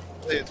passar.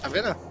 Aí, tá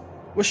vendo?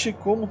 Oxi,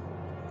 como?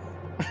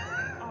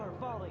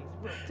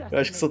 Eu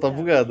acho que só tá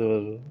bugado,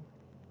 mano.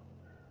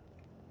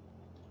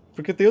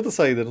 Porque tem outra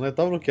saída, não é?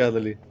 Tá bloqueado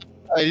ali.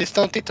 Ah, eles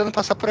estão tentando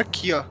passar por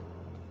aqui, ó.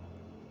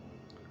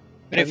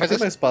 Peraí, Não faz tem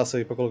assim. mais espaço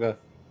aí pra colocar.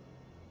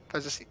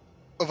 Faz assim.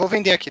 Eu vou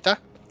vender aqui, tá?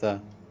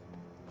 Tá.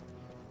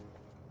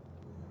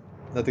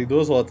 Ainda tem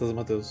duas rotas,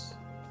 Matheus.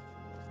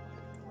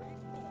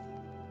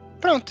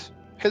 Pronto.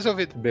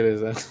 Resolvido.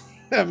 Beleza.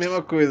 É a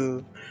mesma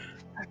coisa.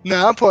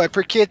 Não, pô, é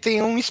porque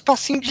tem um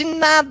espacinho de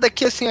nada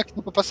aqui, assim, aqui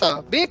pra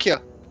passar. Bem aqui, ó.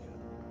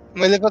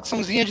 Uma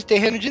elevaçãozinha de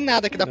terreno de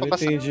nada que dá pra Eu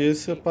passar. entendi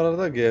essa parada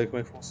da guerra, como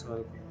é que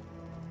funciona.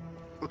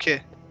 O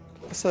quê?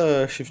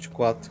 Essa Shift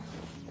 4.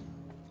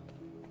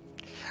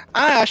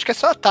 Ah, acho que é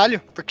só atalho,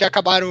 porque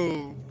acabou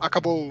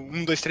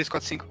 1, 2, 3,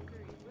 4, 5.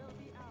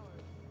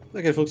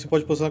 É que ele falou que você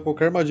pode posicionar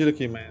qualquer armadilha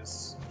aqui,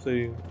 mas não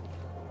sei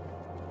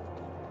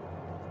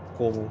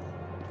como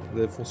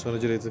funciona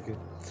direito aqui.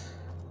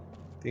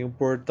 Tem um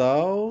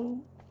portal.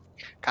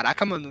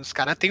 Caraca, mano, os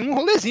caras têm um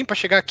rolezinho pra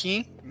chegar aqui,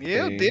 hein?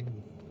 Meu Tem.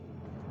 Deus.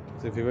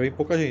 Você vê, vai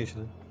pouca gente,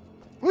 né?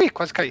 Ui,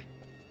 quase caí.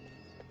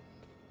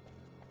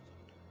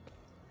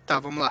 Tá,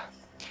 vamos lá.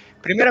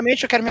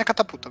 Primeiramente eu quero minha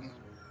catapulta, mano.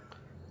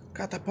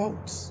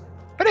 Catapults.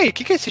 Peraí, o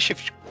que é esse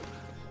shift?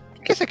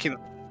 O que é esse aqui,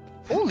 mano?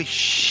 Holy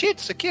shit,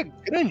 isso aqui é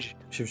grande.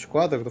 Shift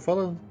 4 é o que eu tô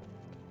falando.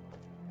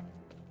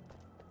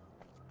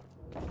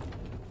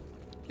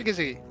 O que é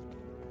isso aqui?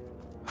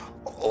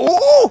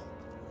 Oh!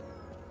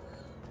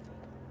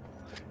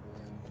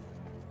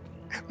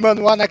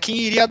 Mano, o Anakin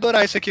iria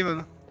adorar isso aqui,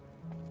 mano.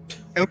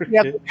 É um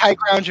criador de high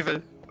ground,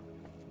 velho.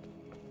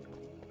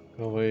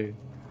 Calma aí.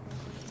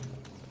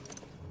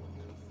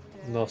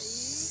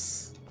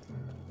 Nossa.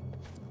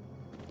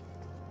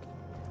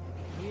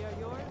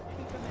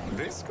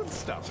 This could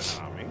stop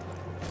an army.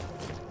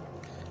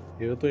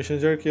 Eu tô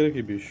enchendo de arqueiro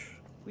aqui, bicho.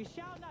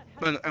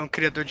 Mano, é um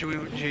criador de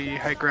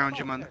high ground,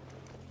 mano.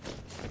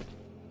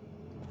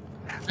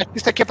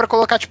 Isso aqui é pra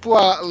colocar, tipo,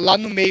 lá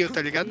no meio,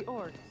 tá ligado?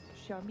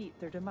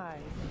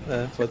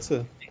 É, pode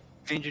ser.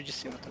 Vende de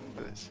cima, tá?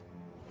 Beleza.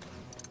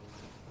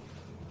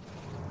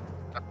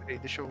 Ah, peraí,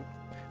 deixa eu...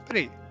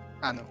 Peraí.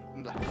 Ah,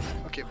 não dá.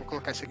 Ok, vou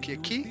colocar esse aqui.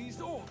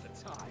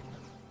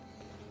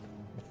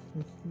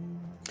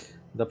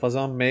 Dá pra fazer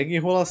uma mega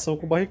enrolação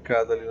com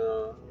barricada ali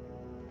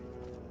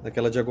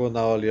naquela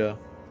diagonal ali, ó.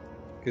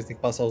 Que eles têm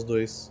que passar os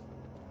dois.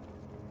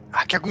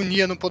 Ah, que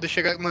agonia não poder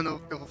chegar...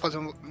 Mano, eu vou fazer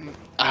um...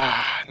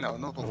 Ah,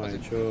 não vou fazer.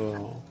 Deixa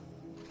eu...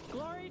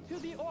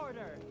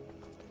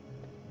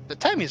 The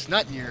time is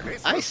not near.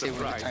 I say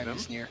when the time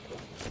is near.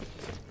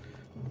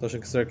 Tô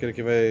achando que esse arqueiro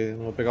aqui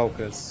não vai pegar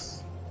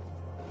alcance.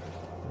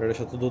 Vai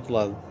deixar tudo do outro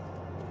lado.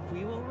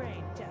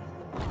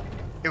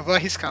 Eu vou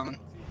arriscar, mano.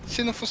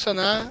 Se não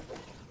funcionar...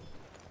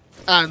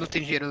 Ah, não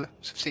tem dinheiro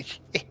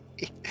suficiente.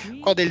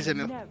 Qual deles é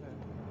meu?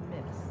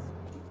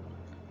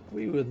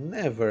 We will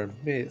never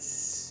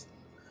miss.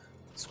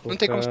 Não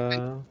tem como saber.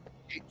 saber.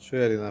 Deixa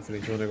eu ir ali na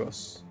frente um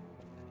negócio.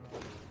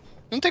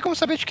 Não tem como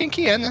saber de quem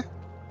que é, né?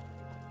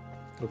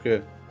 O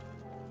quê?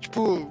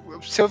 Tipo,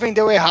 se eu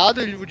vender o errado,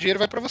 o dinheiro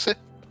vai pra você.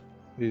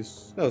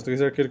 Isso. Os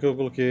 3 arqueiros que eu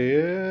coloquei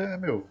é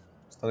meu.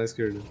 Está na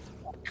esquerda.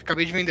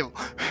 Acabei de vender um.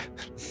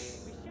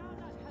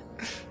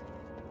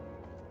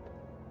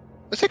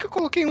 Eu sei que eu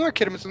coloquei um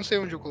arqueiro, mas eu não sei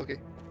onde eu coloquei.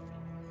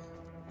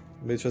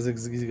 Em vez de fazer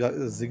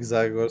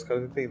zigue-zague agora, os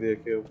caras vão entender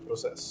aqui o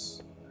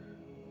processo.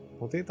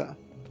 Vamos tentar.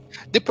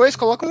 Depois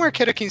coloca um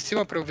arqueiro aqui em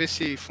cima pra eu ver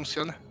se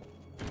funciona.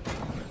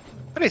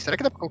 Peraí, será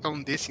que dá pra colocar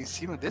um desse em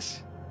cima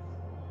desse?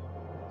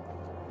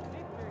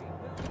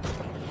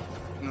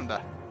 Não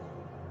dá.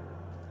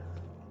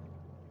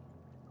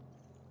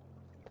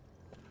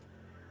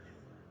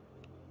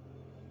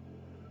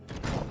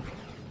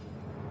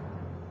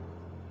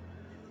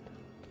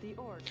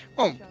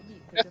 Bom,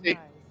 já sei.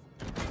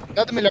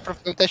 Nada melhor pra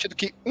fazer um teste do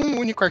que um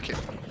único arqueiro.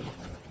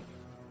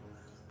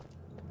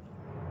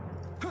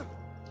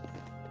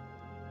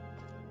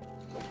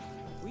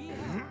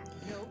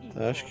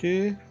 Acho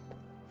que...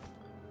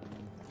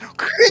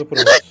 Tô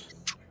pronto.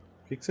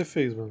 O que você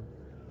fez, mano?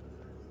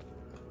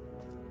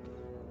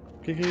 O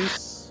que é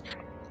isso?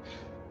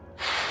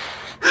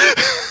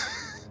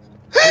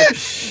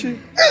 Oxi.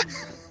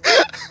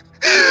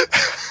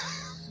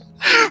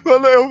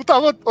 eu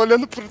tava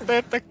olhando pro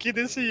teto aqui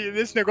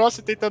desse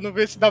negócio, tentando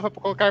ver se dava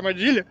pra colocar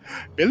armadilha.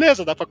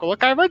 Beleza, dá pra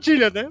colocar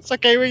armadilha, né? Só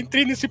que aí eu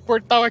entrei nesse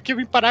portal aqui, eu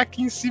vim parar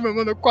aqui em cima,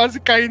 mano. Eu quase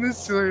caí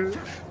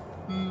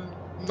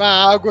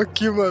na água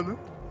aqui, mano.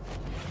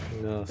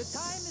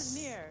 Nossa.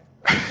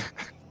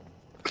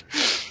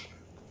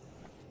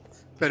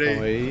 Pera aí.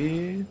 Calma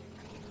aí.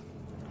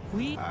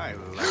 I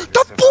like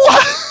Tá this porra!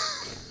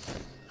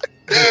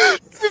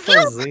 O que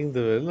tá fazendo,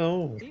 velho?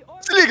 Não.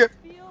 Se liga!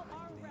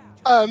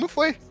 Ah, não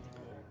foi.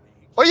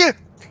 Olha!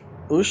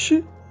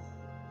 Oxi.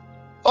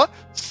 Ó,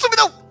 sube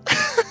não!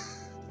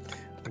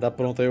 Dá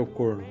pronto aí o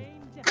corno.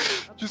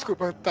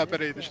 Desculpa, tá,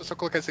 pera aí, deixa eu só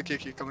colocar esse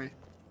aqui, calma aí.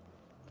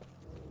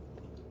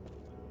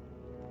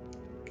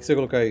 O que você vai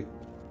colocar aí?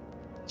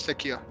 Isso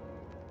aqui, ó.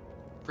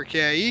 Porque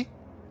aí...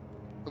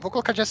 Eu vou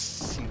colocar de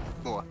assim,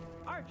 boa.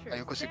 Aí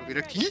eu consigo vir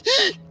aqui.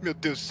 Meu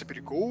Deus, isso é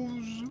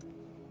perigoso.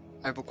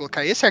 Aí eu vou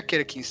colocar esse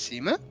arqueiro aqui em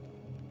cima.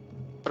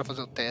 Pra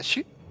fazer o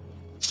teste.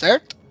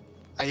 Certo?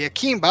 Aí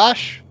aqui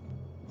embaixo,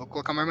 vou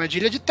colocar uma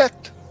armadilha de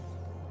teto.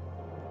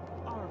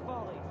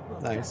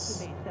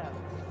 Nice.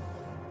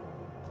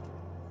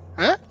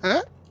 Hã?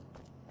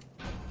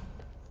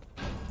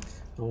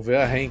 Vamos ver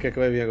a renca que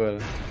vai vir agora.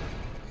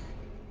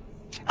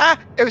 Ah,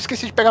 eu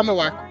esqueci de pegar meu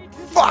arco.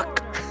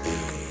 Fuck!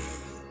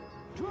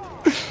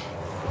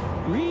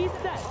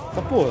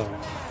 Tá porra.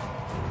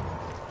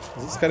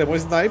 Esse cara é bom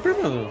sniper,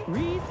 mano.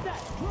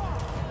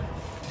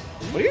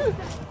 Olha.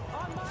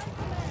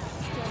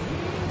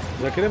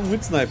 Já que ele é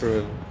muito sniper,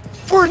 velho.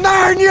 Por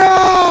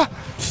Nárnia!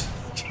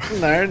 Que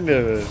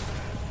Nárnia, velho.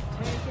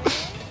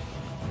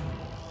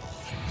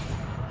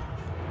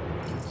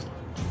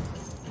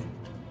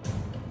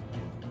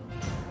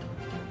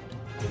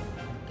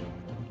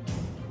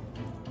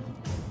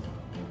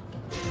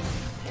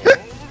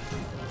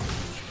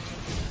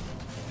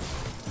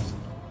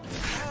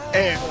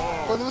 É,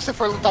 quando você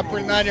for lutar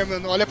por Nárnia,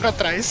 mano, olha pra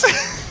trás.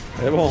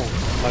 É bom.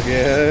 Uma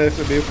guerra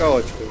é meio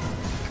caótica.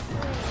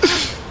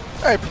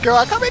 É, porque eu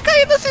acabei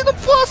caindo assim no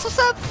poço,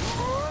 sabe?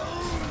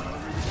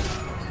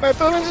 Mas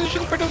pelo menos a gente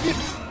não perdeu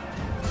vida.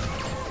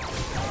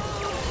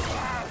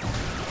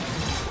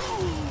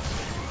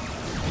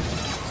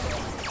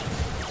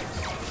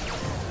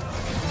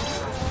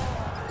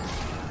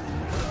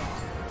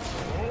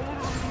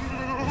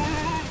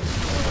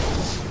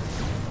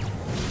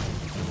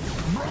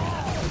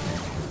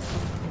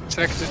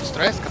 Será que você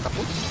destrói esse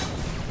catapulta?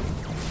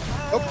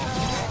 Opa.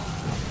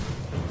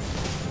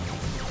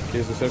 Que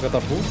isso, você é o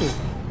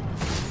catapulto?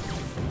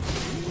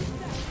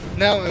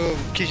 Não, eu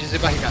quis dizer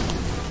barrigada.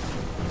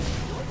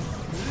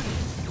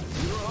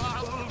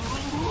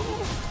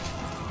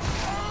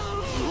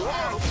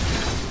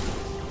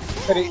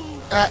 Peraí.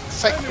 Ah,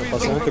 sai.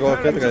 Passou um troll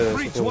aqui atrás.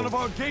 Breach one of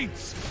our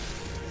gates.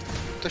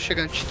 Tô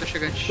chegante.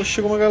 Poxa,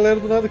 chegou uma galera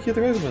do nada aqui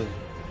atrás, mano.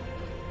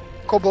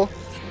 Cobou.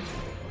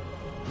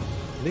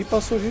 Nem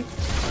passou aqui.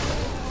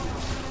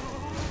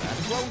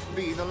 That won't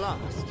be the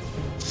last.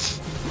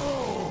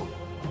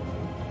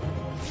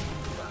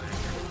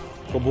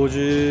 Robô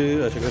de...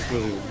 achei que era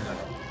explosivo.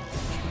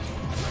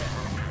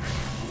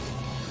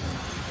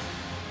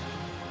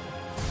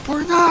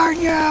 Por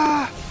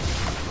Nárnia!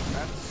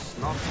 That's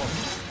not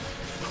possible.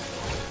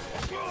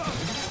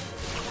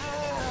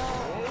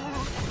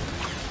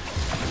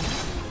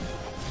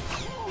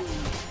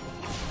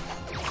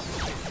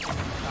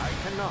 I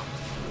cannot.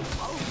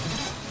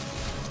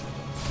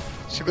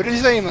 Segura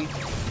eles aí, mano.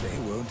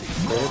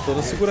 Eu tô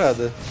na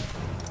segurada.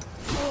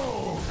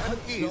 An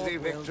easy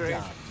victory.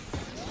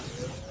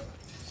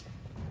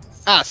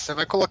 Ah, você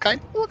vai colocar,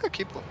 então coloca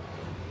aqui, pô.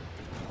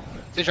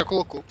 Você já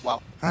colocou,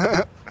 uau.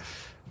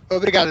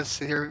 Obrigado,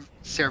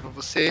 servo.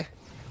 Você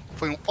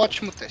foi um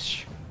ótimo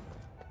teste.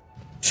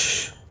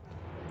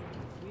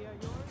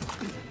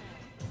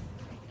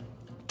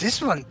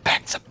 This one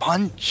packs a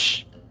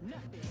punch.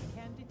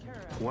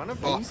 One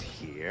of Oh. these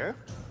here.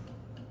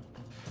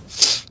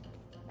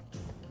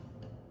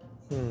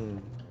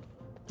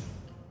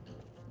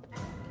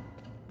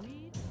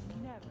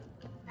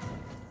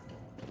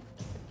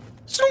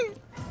 Zum!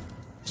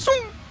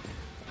 Zum!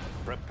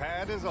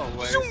 Prepared as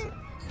always. Zum!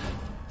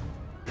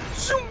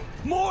 Zum!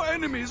 More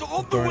enemies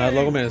on the Tornado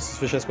way. logo menos. Se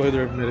fechar esse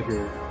corredor primeiro aqui.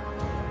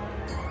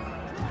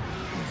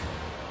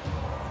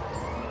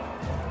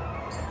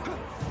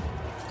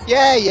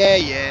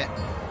 Yeah.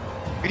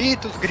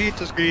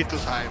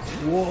 Gritos, raiva.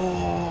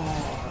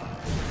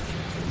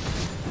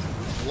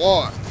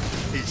 War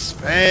is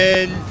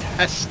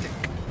fantastic.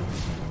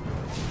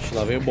 Ixi,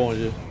 lá vem o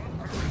bonde.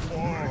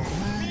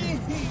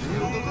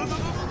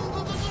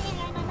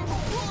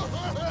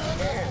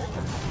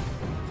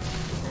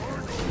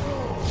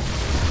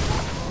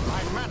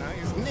 My mana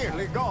is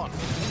nearly gone.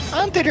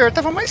 A anterior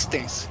tava mais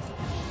tensa.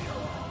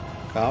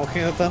 Calma que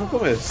ainda tá no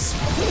começo.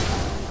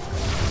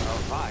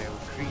 A vile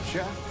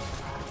creature.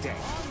 Dead.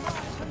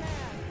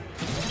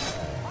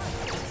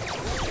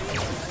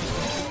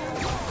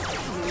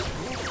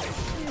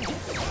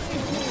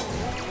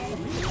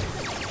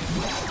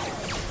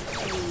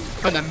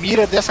 Mano, a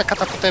mira dessa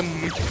catapulta é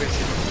muito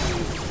precisa.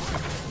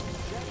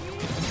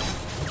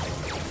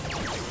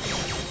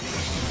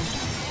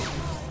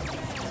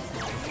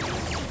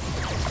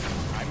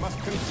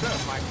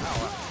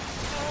 power.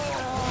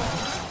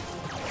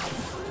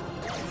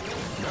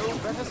 No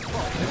better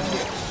spot than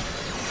here.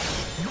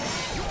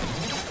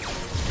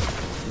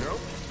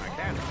 Nope, I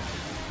can't.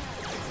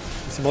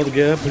 Esse modo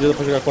guerra podia dar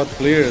pra jogar 4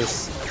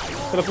 players.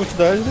 Pela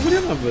quantidade, não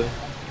deveria não, velho.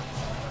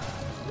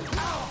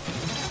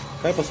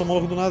 Cara, passou um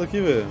maluco do nada aqui,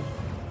 velho.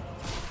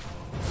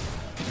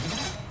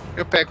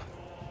 Eu pego.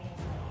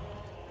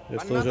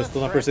 Já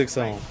estou na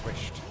perseguição.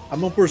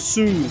 I'm on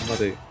pursuit,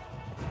 matei.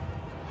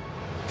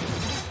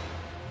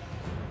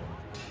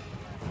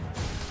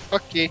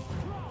 Ok.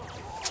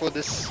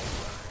 Foda-se.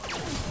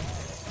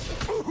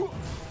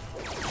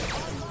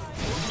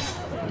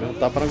 Deu um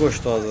tapa na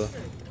gostosa.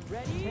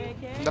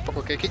 Não dá pra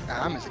colocar aqui?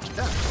 Ah, mas aqui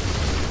dá.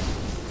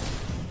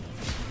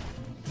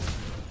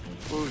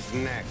 Who's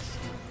next?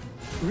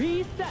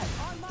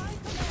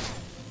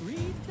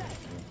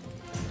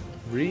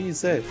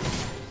 Reset.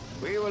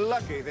 We were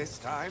lucky this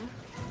time.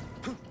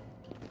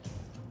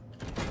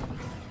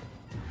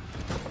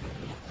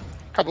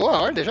 Acabou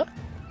a ordem já?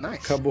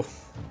 Nice. Acabou.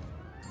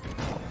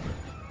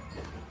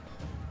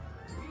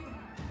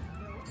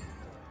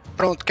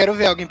 Pronto, quero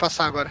ver alguém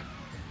passar agora.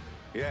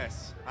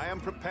 Yes, I am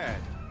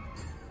prepared.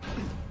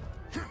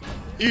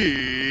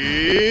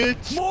 E...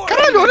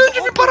 Caralho, olha onde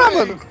eu vim parar,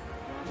 mano.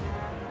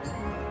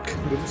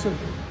 Cadê você?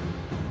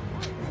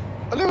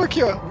 Olha eu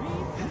aqui, ó.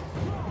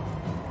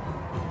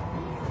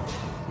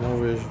 Não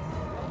vejo.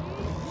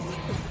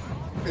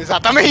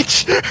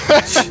 Exatamente.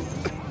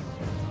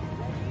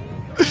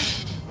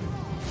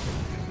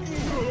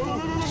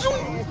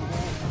 Zoom.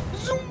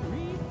 Zoom.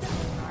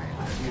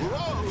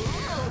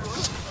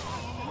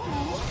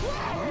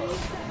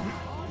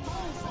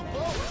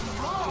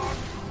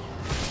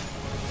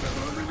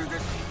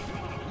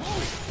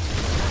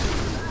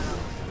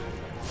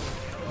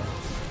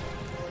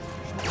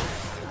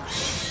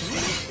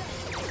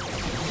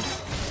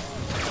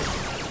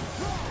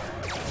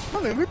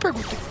 Mano, eu me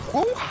pergunto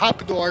quão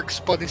rápido orcs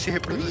podem se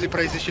reproduzir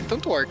pra existir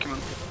tanto orc,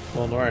 mano.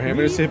 Bom, no Warhammer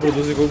eles se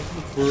reproduzem por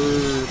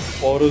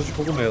poros de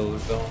cogumelo,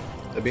 então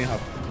é bem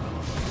rápido.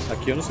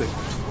 Aqui eu não sei.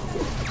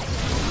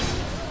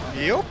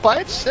 Meu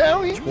pai do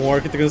céu, hein? Tipo, um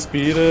orc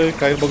transpira,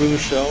 cai no bagulho no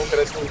chão,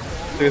 cresce com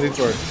 300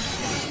 orcs.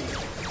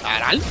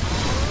 Caralho.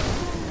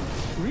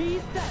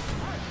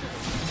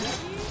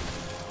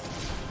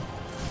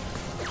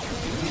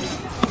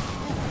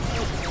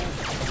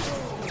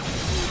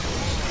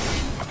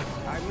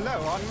 I'm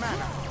low on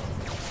mana.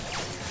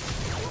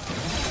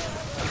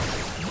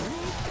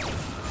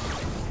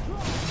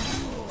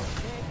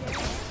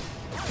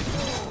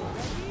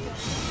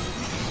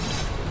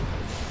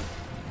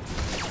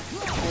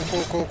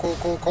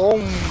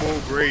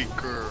 Combo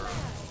Breaker.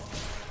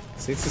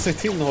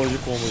 169 de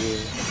combo,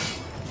 velho.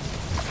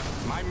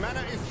 My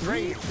mana is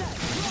drained.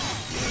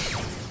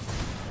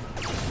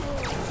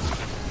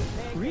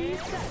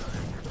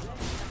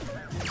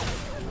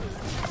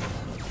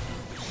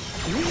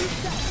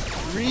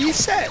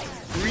 Reset.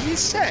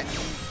 Reset.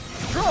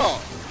 Draw.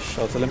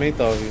 Shot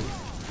elemental, viu?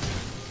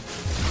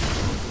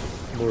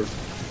 Morto.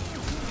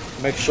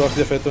 Como é que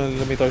choque afeta um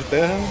elemental de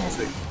terra? Não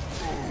sei.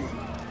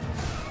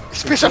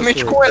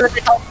 Especialmente com o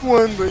elemental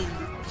voando ainda.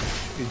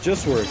 It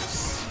just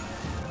works.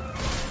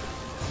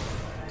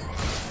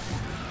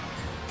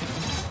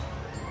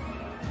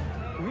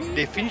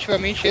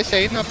 Definitivamente esse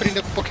aí não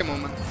aprendeu com Pokémon,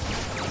 mano.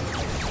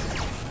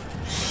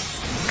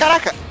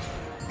 Caraca!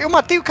 Eu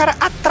matei o cara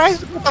atrás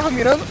do que eu tava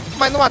mirando,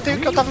 mas não matei o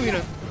que eu tava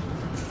mirando.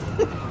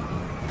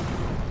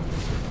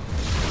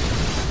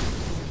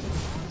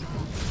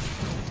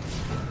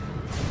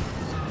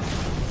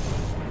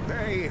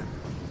 They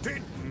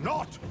did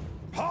not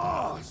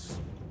pass.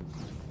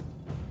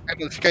 Ai,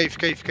 mano, fica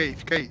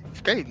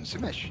aí, não se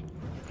mexe.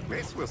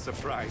 This will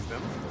surprise them.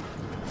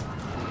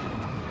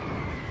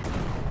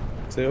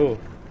 Você errou.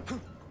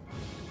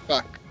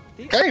 Fuck.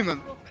 Fica aí,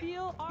 mano.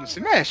 Não se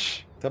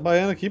mexe. Tá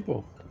baiano aqui,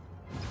 pô.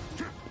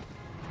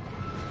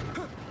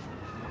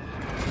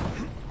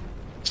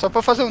 Só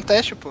pra fazer um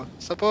teste, pô.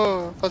 Só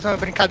pra fazer uma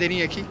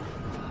brincadeirinha aqui.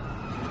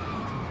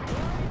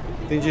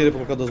 Tem dinheiro pra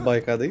colocar 2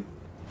 barricadas aí?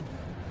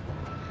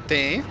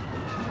 Tem.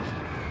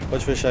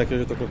 Pode fechar aqui, eu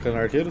já tô colocando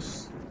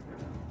arqueiros.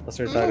 Pra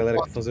acertar a galera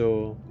que vai fazer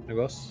o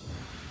negócio.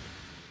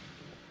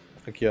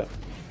 Aqui, ó.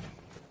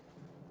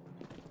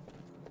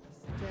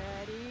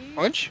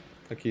 Onde?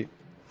 Aqui.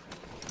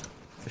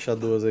 Fechar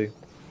 2 aí.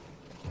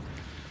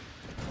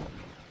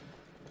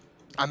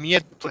 A minha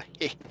é dupla.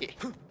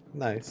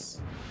 Nice.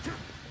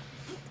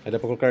 Aí dá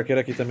pra colocar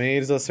arqueiro aqui também e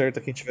eles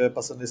acertam quem estiver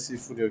passando nesse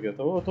funil aqui.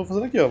 Eu tô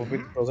fazendo aqui, ó,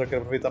 pra os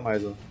arqueiros aproveitar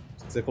mais, ó.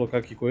 Se quiser colocar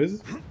aqui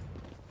coisa.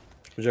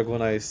 Tipo,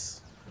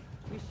 diagonais.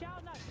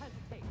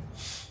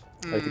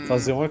 Aí tem que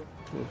fazer uma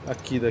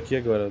aqui, daqui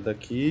agora.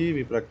 Daqui,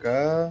 vem pra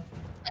cá.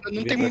 Cara,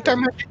 não tem muita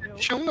armadilha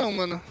de chão não,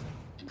 mano.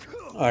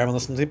 A arma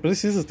nós não tem,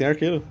 precisa, tem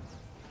arqueiro.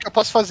 O que eu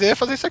posso fazer é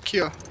fazer isso aqui,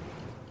 ó.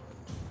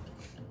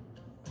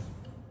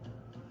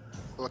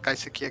 Vou colocar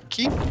isso aqui.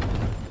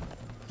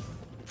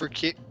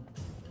 Porque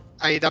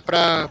aí dá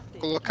pra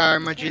colocar a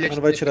armadilha Mas aqui.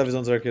 não vai tirar a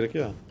visão dos arqueiros aqui,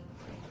 ó.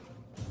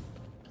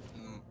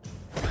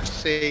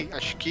 sei.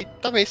 Acho que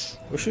talvez.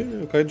 Oxi,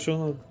 eu caí no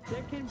chão.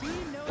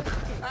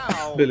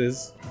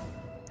 Beleza.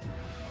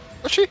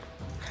 Oxi.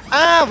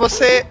 Ah,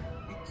 você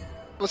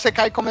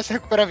cai e começa a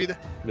recuperar a vida.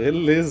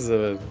 Beleza,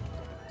 velho.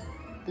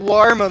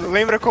 Lore, mano.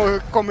 Lembra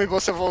como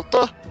você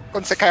voltou?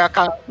 Quando você caiu,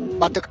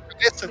 bateu com a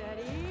cabeça?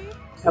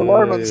 É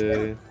lore, mano. Isso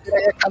aí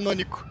é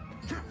canônico.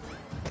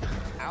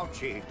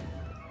 Ouchie.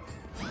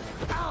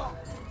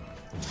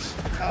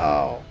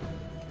 Au.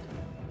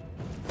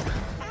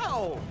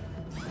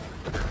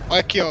 Olha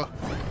aqui, ó.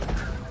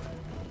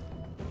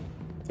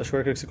 Acho que o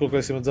arqueiro que você colocou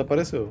em cima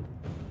desapareceu.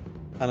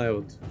 Ah, não, é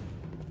outro.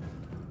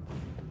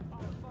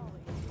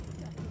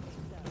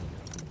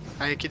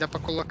 Aí aqui dá pra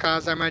colocar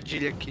as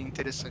armadilhas aqui,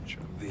 interessante.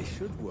 This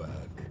should work.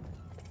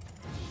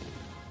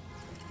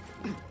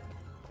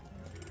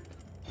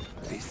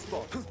 This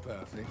spot is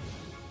perfect.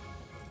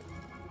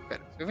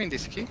 Pera, se eu vender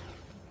esse aqui,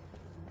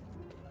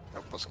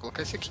 eu posso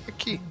colocar esse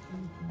aqui.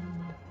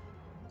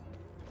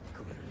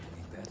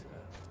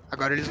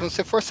 Agora eles vão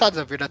ser forçados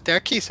a vir até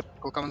aqui. Você pode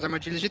colocar umas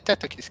armadilhas de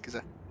teto aqui, se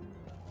quiser.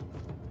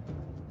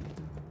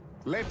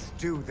 Let's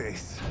do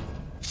this.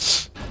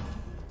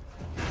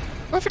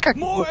 Vai ficar aqui,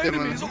 More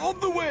mano. enemies on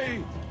the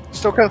way.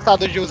 Estou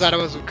cansado de usar a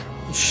bazuca.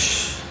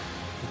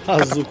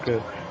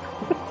 Azuca.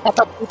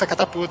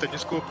 Catapulta,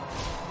 desculpa.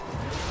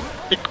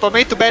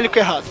 Equipamento bélico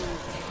errado.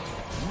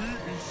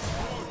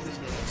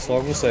 Só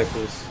alguns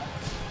séculos.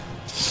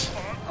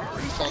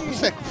 Só alguns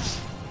séculos.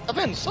 Tá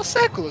vendo? Só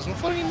séculos, não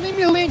foram nem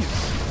milênios.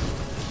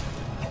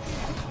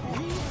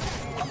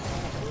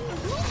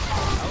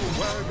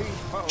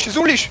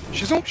 X1 lixo!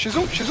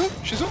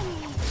 X1!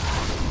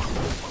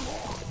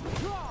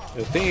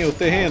 Eu tenho o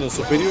terreno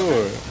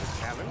superior.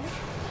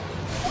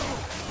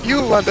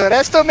 You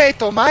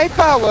underestimate my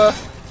power!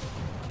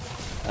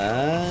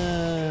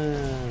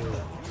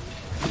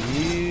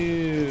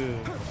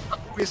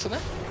 Isso,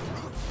 né?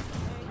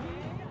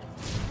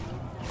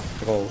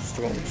 Trolls.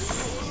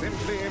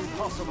 Simply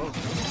impossible.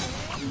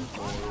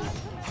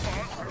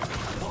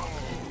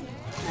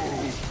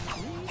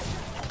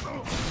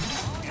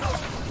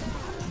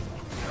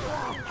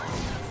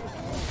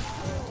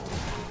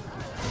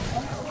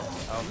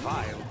 A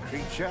vile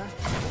creature.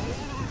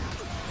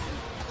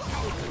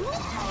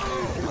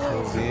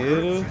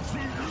 Zero.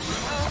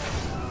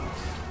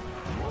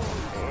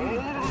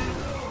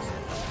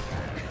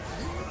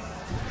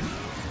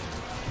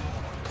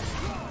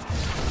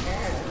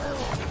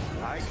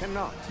 I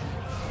cannot.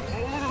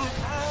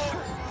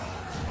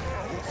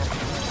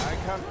 I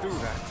can't do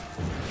that.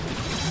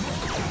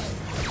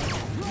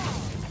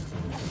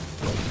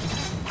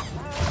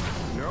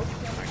 Nope,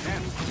 I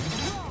can't.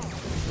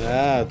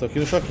 Ah, tô aqui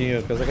no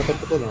choquinho, quer dizer que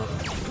eu tô não.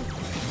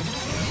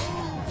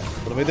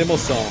 Tô no meio da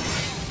emoção.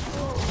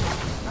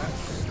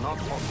 That's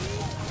not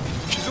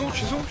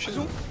possible.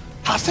 X1.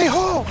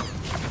 Haseho!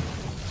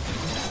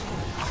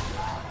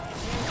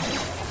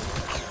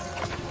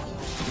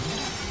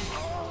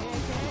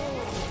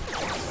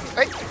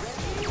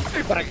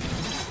 Ei, para aqui.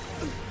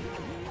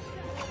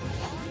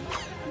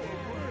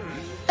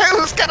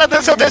 Os caras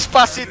dançam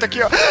despacito aqui,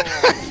 ó.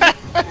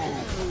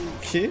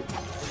 Que?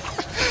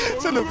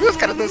 Você não viu os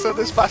caras dançando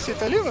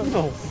despacito ali, mano?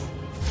 Não.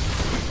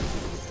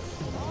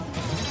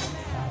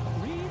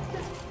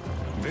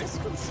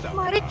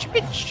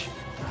 Maritbit.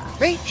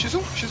 Vem,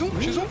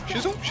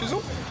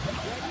 X1.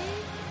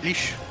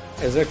 Lixo.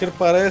 Esse arqueiro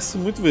parece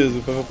muito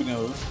mesmo, com a minha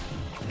opinião. Viu?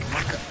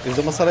 Eles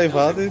dão uma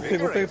saraivada e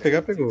pegou.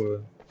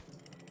 Velho.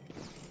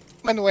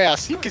 Mas não é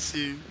assim que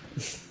se...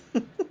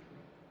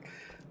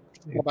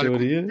 Em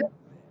teoria.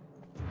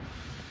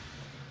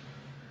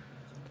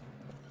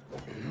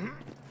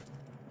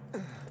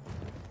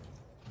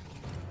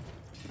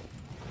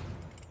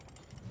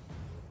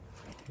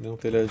 Deu um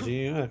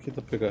telhadinho. Ah, aqui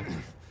dá pra pegar.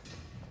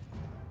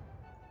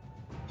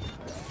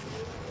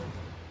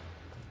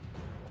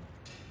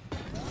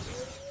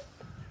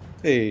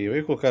 Ei, eu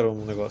ia colocar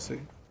um negócio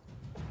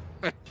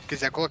aí. Se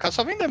quiser colocar,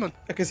 só vender, mano.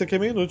 É que esse aqui é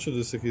meio inútil,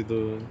 desse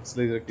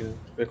laser aqui, né?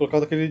 Eu ia colocar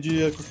daquele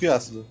de cuspe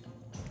ácido.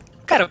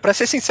 Cara, pra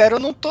ser sincero, eu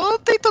não tô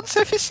tentando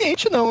ser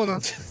eficiente, não,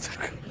 mano.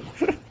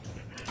 Vou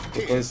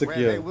colocar esse aqui,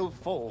 Where they ó. will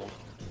fall.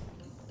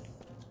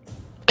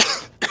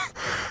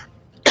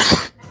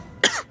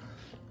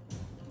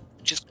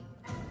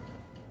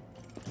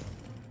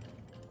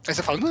 Aí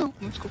você fala, não,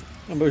 desculpa.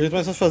 O meu jeito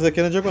mais fácil de fazer aqui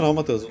é na diagonal,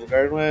 Matheus. O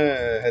lugar não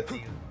é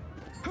retinho.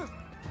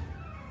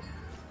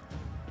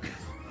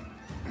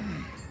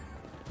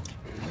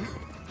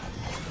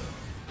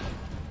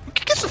 O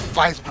que isso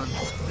faz, mano?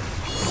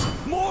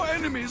 More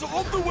enemies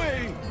on the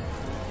way.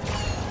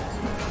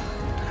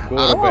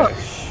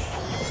 Gorbash.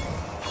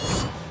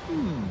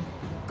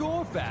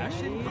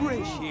 Gorbash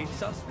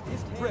ingratiates us with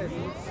his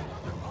presence.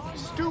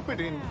 Stupid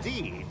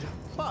indeed,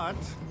 but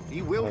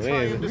he will Tá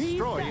try vendo? and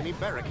destroy any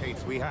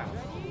barricades we have.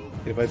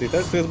 Ele vai tentar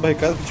destruir as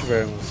barricadas que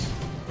tivermos.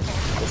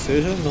 Ou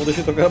seja, não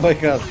deixe tocar a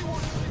barricada.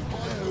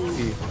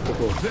 Ih,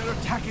 tocou. They're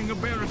attacking a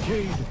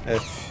barricade.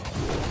 F.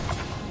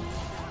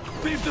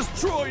 They've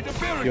destroyed a Que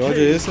barricade.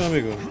 ódio é esse, meu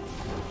amigo?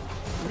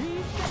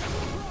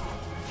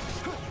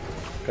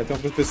 O cara tem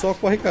uma coisa pessoal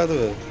com barricada,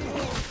 velho.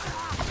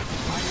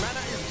 My mana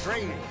is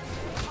draining.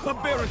 The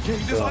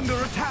barricade is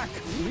under attack.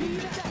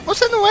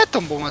 Você não é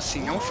tão bom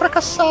assim, é um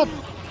fracassado.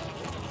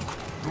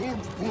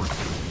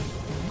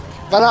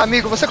 Vai lá,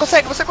 amigo, você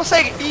consegue, você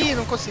consegue. Ih,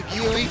 não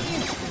conseguiu, hein?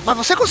 Mas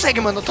você consegue,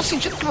 mano, eu tô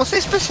sentindo que você é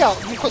especial.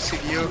 Não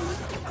conseguiu.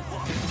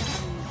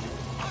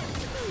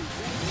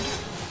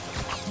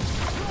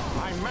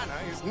 My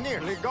mana is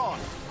nearly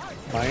gone.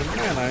 My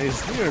mana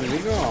is nearly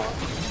gone.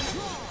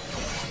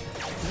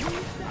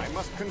 I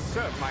must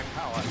conserve my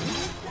power.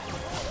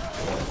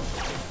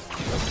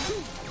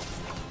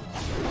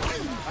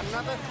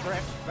 Another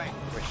threat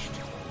vanquished.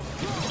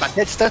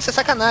 Bater a distância é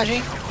sacanagem,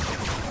 hein?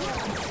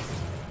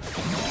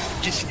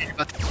 Disse que ele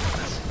bateu.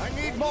 I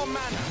need more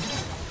mana.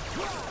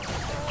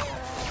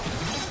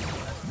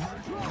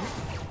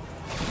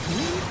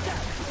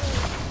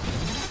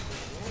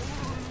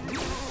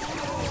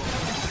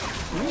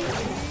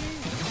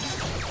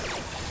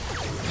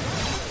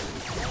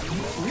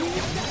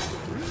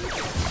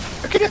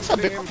 Eu queria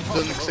saber quanto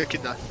dano que isso aqui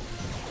dá.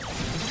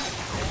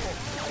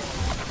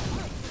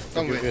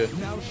 Vamos ver.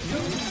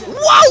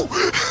 Uau!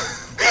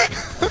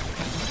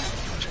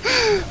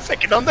 Isso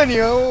aqui dá um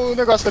daninho, é o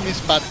negócio da minha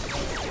espada.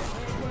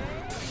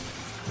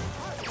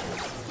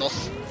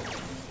 Nossa.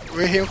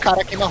 Eu errei um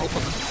cara aqui na roupa.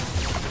 I'm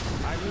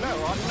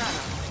low on mana.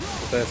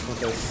 Acontece,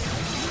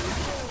 acontece.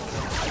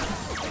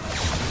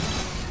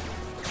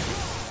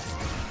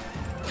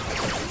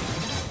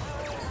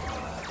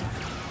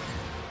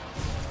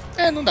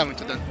 É, não dá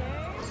muito dano.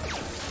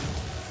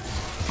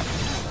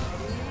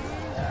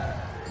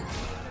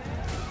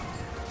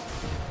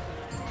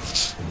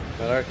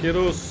 Para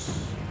arqueiros.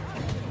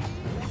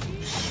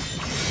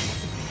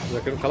 Os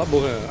arqueiros cala a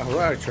boca.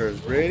 Archers,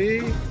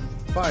 ready,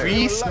 fire.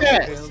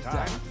 Reset!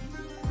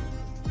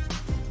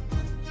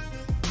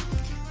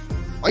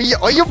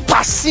 Olha o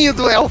passinho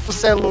do elfo,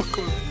 cê é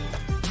louco.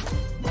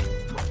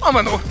 Ah,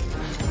 mano.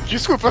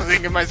 Desculpa,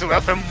 Zhang, mas o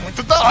elfo é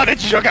muito da hora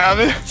de jogar,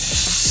 velho.